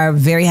family are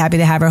very happy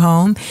to have her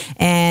home.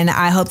 And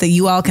I hope that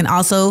you all can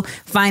also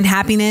find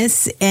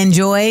happiness and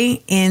joy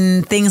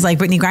in things like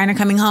Brittney Griner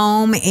coming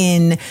home,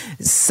 in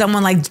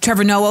someone like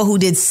Trevor Noah, who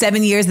did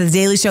 7 years at the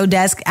Daily Show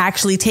desk,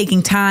 actually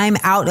taking time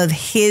out of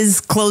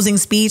his closing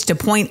speech to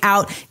point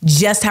out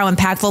just how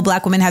impactful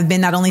black women have been,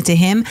 not only to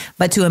him,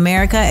 but to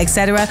America,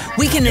 etc.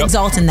 We can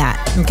exalt in that.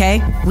 OK,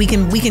 we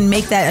can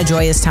make that a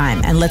joyous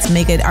time. And let's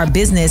make it our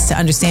business to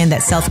understand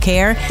that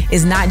self-care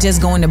is not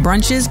just going to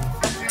brunches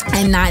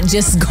and not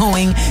just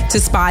going to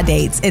spa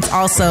dates. It's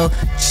also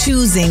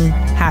choosing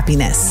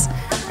happiness.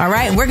 All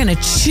right. And we're going to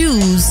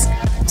choose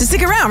to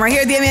stick around right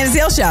here at the Amanda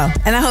Seales Show.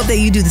 And I hope that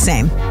you do the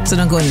same. So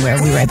don't go anywhere.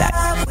 We'll be right back.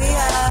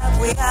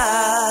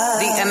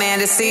 The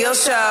Amanda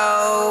Seales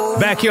Show.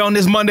 Back here on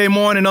this Monday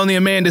morning on the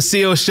Amanda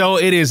Seales Show.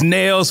 It is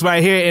Nails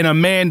right here in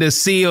Amanda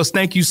Seales.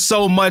 Thank you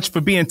so much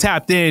for being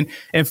tapped in.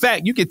 In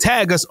fact, you can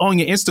tag us on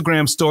your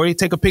Instagram story.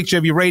 Take a picture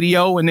of your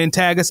radio and then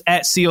tag us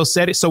at Seales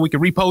Said It so we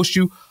can repost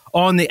you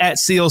on the at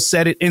Seales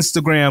Said It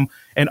Instagram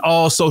and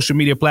all social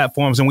media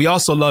platforms. And we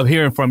also love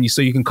hearing from you.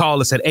 So you can call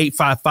us at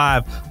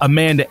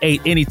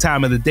 855-AMANDA-8 any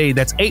time of the day.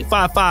 That's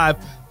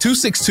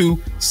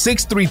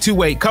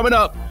 855-262-6328. Coming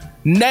up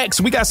next,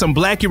 we got some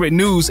Blackurate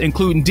news,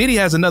 including Diddy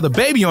has another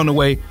baby on the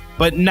way,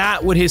 but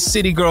not with his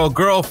city girl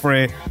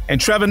girlfriend. And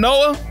Trevor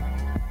Noah,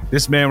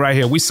 this man right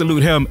here, we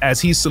salute him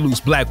as he salutes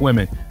black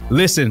women.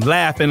 Listen,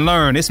 laugh, and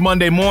learn. It's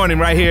Monday morning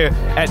right here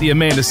at the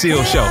Amanda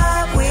Seales Show.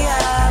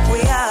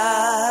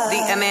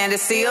 The Amanda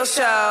Seales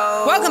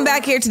Show. Welcome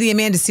back here to the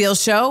Amanda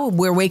Seales Show.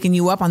 We're waking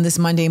you up on this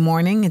Monday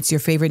morning. It's your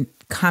favorite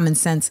common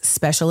sense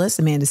specialist,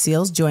 Amanda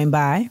Seales, joined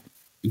by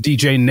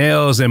DJ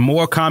Nails, and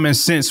more common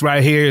sense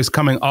right here is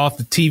coming off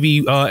the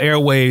TV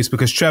airwaves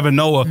because Trevor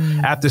Noah,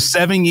 after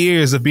 7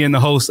 years of being the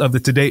host of the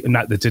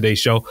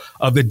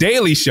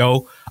Daily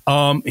Show,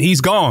 he's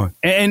gone.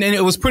 And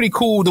it was pretty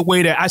cool the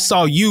way that I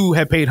saw you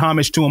had paid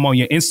homage to him on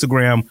your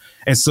Instagram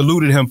and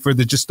saluted him for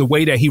just the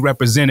way that he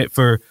represented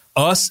for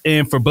us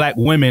and for black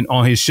women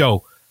on his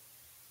show.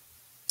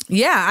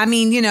 Yeah, I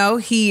mean,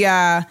 he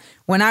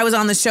when I was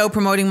on the show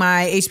promoting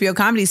my HBO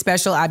comedy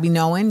special, I Be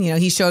Knowing,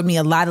 he showed me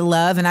a lot of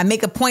love. And I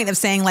make a point of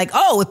saying like,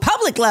 oh, with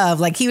public love,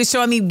 like he was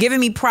showing me,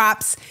 giving me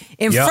props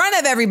in front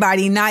of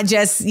everybody, not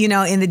just,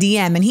 in the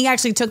DM. And he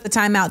actually took the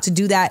time out to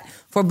do that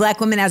for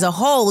black women as a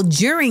whole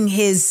during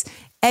his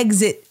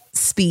exit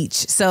speech.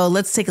 So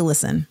let's take a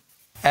listen.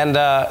 And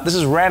this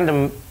is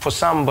random for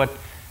some, but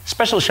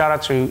special shout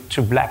out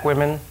to black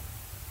women.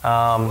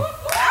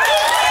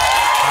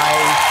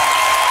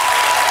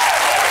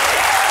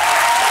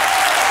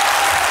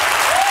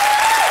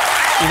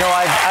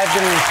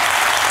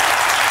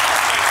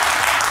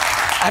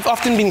 I've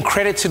often been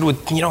credited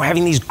with,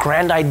 having these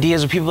grand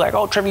ideas of people like,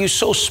 oh, Trevor, you're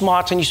so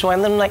smart and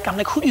and then I'm like,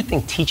 who do you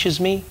think teaches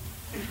me?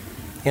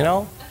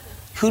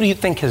 Who do you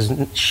think has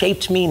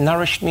shaped me,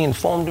 nourished me,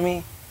 informed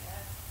me?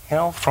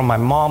 From my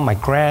mom, my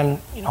gran,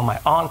 my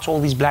aunt,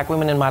 all these black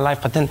women in my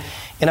life, but then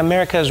in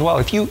America as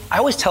well. I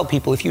always tell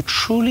people, if you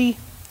truly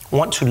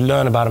want to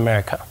learn about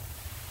America,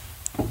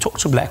 talk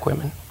to black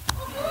women.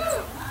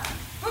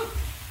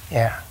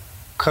 Yeah,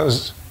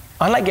 because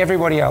unlike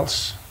everybody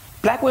else,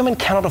 black women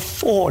cannot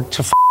afford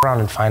to around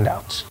and find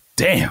out.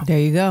 Damn. There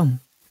you go.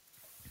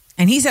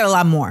 And he said a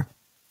lot more.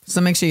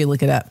 So make sure you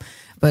look it up.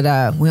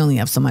 But we only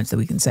have so much that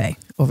we can say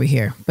over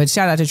here. But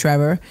shout out to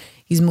Trevor.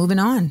 He's moving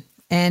on.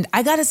 And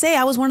I got to say,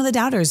 I was one of the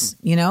doubters.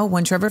 You know,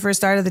 when Trevor first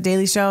started The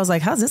Daily Show, I was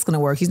like, how's this going to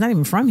work? He's not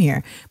even from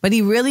here. But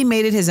he really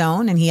made it his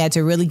own, and he had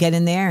to really get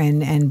in there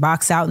and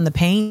box out in the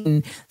paint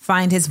and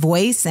find his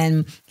voice.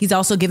 And he's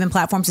also given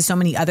platforms to so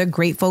many other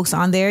great folks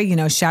on there. You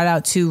know, shout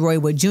out to Roy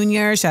Wood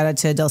Jr., shout out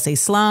to Dulce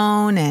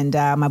Sloan, and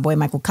my boy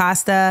Michael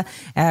Costa,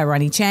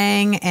 Ronnie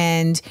Chang.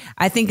 And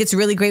I think it's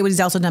really great what he's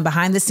also done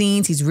behind the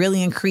scenes. He's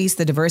really increased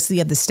the diversity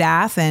of the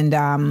staff and,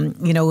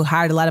 you know,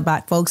 hired a lot of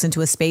Black folks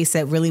into a space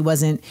that really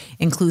wasn't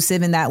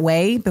inclusive in that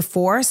way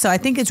before. So I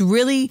think it's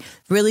really,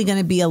 really going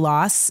to be a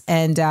loss.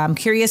 And I'm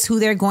curious who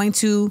they're going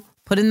to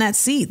put in that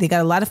seat. They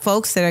got a lot of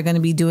folks that are going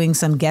to be doing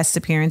some guest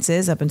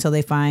appearances up until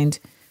they find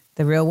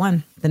the real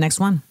one, the next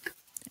one.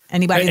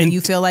 Anybody that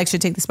you feel like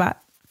should take the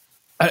spot?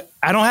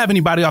 I don't have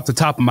anybody off the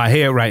top of my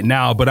head right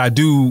now, but I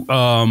do.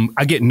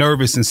 I get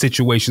nervous in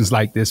situations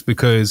like this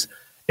because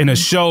in a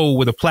show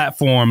with a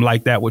platform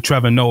like that with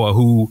Trevor Noah,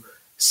 who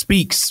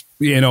speaks,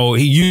 you know,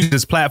 he uses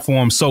his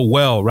platform so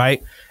well,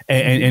 right?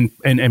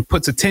 And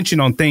puts attention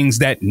on things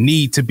that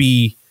need to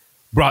be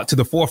brought to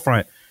the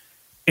forefront.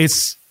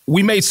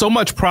 We made so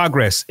much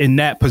progress in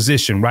that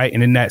position, right?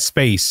 And in that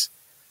space.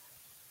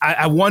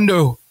 I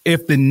wonder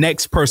if the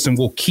next person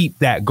will keep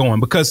that going,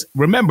 because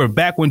remember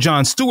back when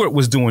Jon Stewart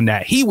was doing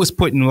that, he was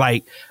putting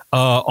light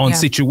on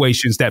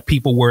situations that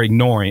people were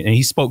ignoring, and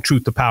he spoke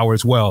truth to power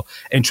as well.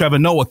 And Trevor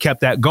Noah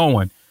kept that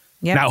going.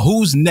 Yep. Now,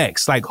 who's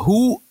next? Like,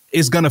 who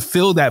is going to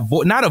fill that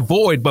void? Not a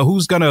void, but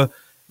who's going to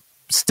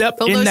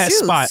step in that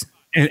spot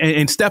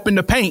and step in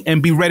the paint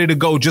and be ready to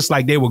go just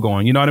like they were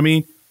going. You know what I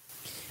mean?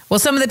 Well,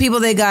 some of the people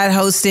they got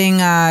hosting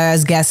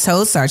as guest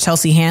hosts are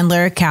Chelsea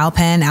Handler, Cal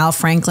Penn, Al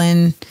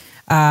Franken,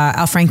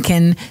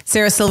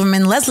 Sarah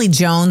Silverman, Leslie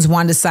Jones,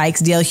 Wanda Sykes,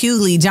 Dale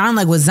Hughley, John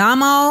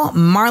Leguizamo,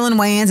 Marlon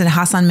Wayans, and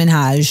Hassan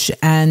Minhaj.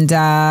 And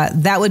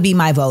that would be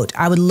my vote.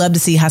 I would love to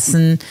see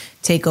Hassan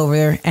take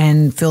over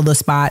and fill the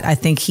spot. I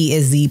think he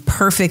is the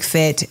perfect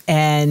fit,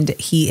 and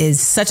he is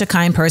such a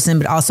kind person,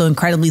 but also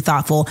incredibly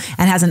thoughtful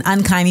and has an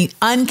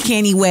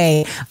uncanny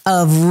way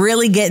of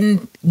really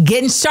getting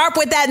sharp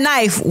with that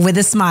knife with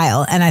a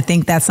smile. And I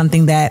think that's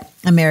something that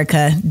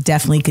America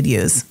definitely could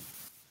use.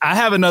 I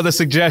have another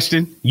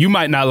suggestion. You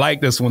might not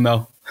like this one,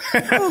 though.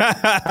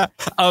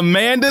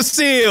 Amanda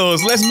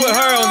Seales. Let's put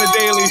her on the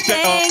Daily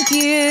Show. Thank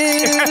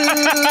you.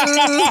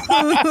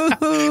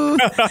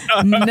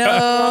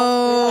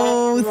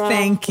 No,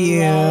 thank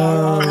you.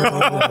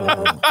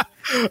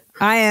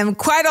 I am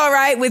quite all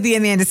right with the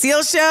Amanda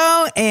Seales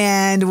Show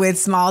and with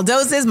Small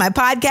Doses, my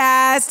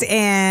podcast.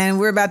 And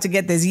we're about to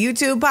get this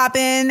YouTube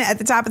popping at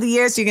the top of the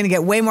year. So you're going to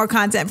get way more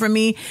content from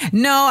me.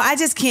 No, I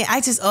just can't.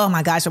 Oh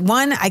my gosh.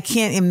 One, I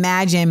can't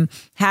imagine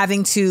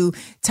having to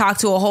talk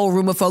to a whole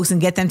room of folks and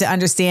get them to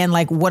understand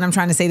like what I'm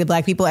trying to say to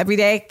Black people every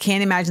day.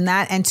 Can't imagine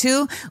that. And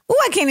two,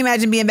 I can't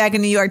imagine being back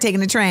in New York taking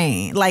the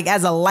train like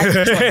as a life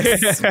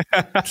choice.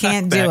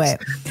 Can't do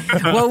it.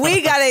 Well,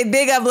 we got a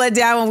big up, let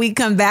down when we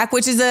come back,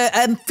 which is a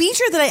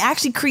feature that I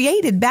actually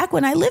created back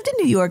when I lived in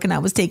New York and I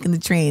was taking the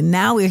train.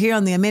 Now we're here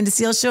on the Amanda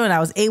Seales Show and I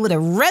was able to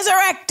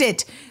resurrect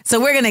it.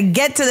 So we're going to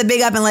get to the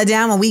big up and let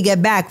down when we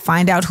get back.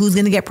 Find out who's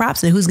going to get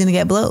props and who's going to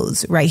get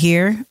blows right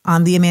here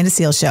on the Amanda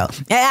Seales Show.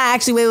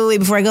 Actually, wait,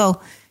 before I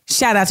go,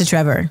 shout out to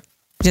Trevor.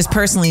 Just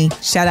personally,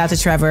 shout out to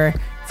Trevor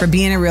for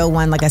being a real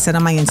one, like I said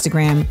on my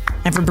Instagram,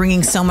 and for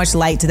bringing so much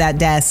light to that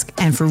desk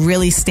and for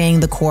really staying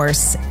the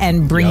course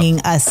and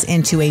bringing us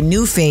into a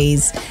new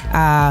phase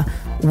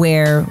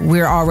where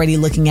we're already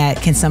looking at,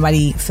 can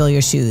somebody fill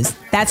your shoes?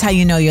 That's how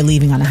you know you're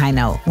leaving on a high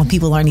note, when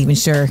people aren't even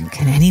sure,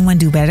 can anyone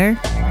do better?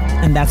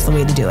 And that's the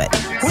way to do it.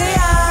 We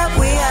up.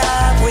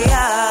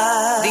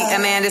 The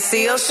Amanda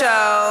Seales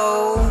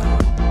Show.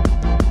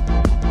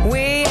 We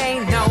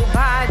ain't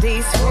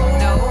nobody's fool.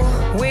 No.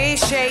 We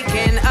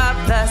shaking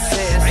up the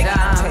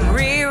system.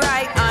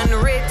 Rewrite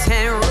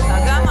unwritten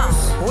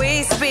rules.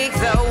 We speak,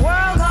 the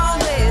world gon'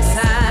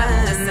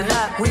 listen. Listen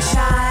up. We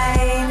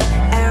shine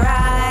and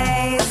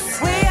rise.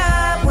 We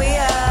up.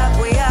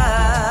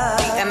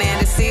 The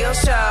Amanda Seales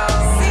Show.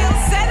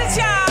 Seales said it,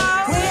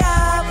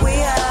 y'all. We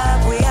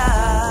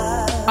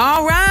up.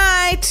 All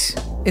right.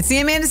 It's the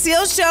Amanda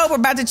Seales Show. We're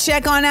about to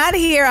check on out of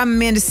here. I'm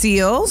Amanda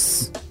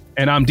Seales.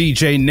 And I'm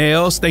DJ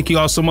Nails. Thank you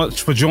all so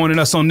much for joining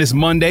us on this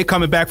Monday,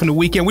 coming back from the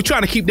weekend. We're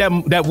trying to keep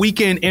that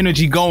weekend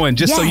energy going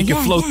just so you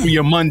can flow through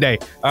your Monday.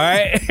 All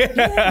right?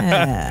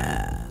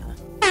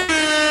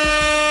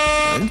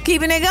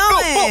 Keeping it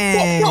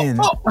going.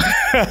 Well,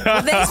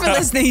 thanks for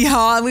listening,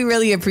 y'all. We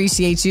really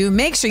appreciate you.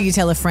 Make sure you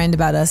tell a friend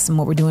about us and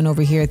what we're doing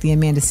over here at the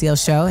Amanda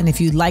Seales Show. And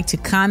if you'd like to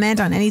comment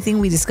on anything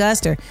we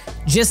discussed or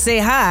just say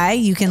hi,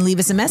 you can leave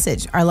us a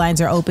message. Our lines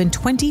are open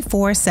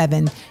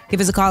 24/7. Give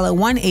us a call at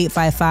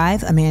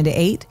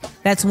 1-855-AMANDA-8.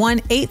 That's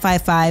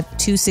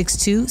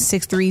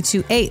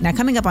 1-855-262-6328. Now,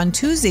 coming up on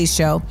Tuesday's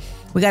show,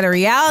 we got a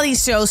reality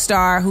show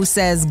star who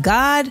says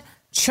God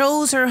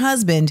chose her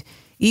husband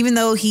even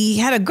though he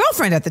had a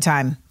girlfriend at the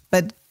time.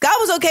 But God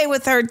was okay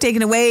with her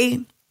taking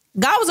away.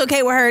 God was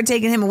okay with her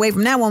taking him away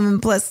from that woman.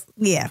 Plus,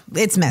 yeah,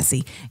 it's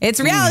messy. It's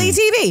reality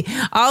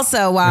TV.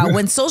 Also,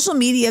 when social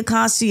media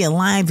costs you a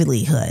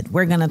livelihood,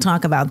 we're going to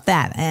talk about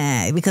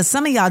that because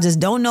some of y'all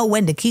just don't know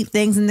when to keep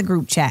things in the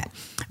group chat.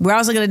 We're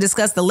also going to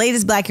discuss the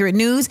latest Blackurate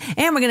news,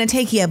 and we're going to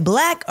take you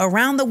black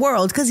around the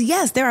world because,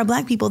 yes, there are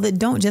black people that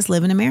don't just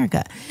live in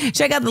America.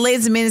 Check out the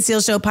latest Amanda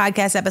Seales Show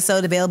podcast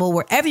episode available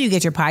wherever you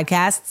get your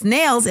podcasts.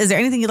 Nails, is there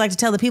anything you'd like to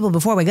tell the people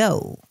before we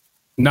go?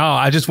 No,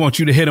 I just want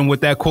you to hit them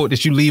with that quote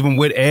that you leave them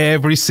with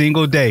every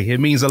single day. It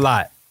means a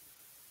lot.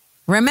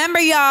 Remember,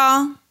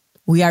 y'all,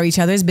 we are each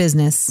other's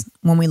business.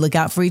 When we look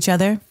out for each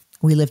other,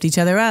 we lift each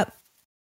other up.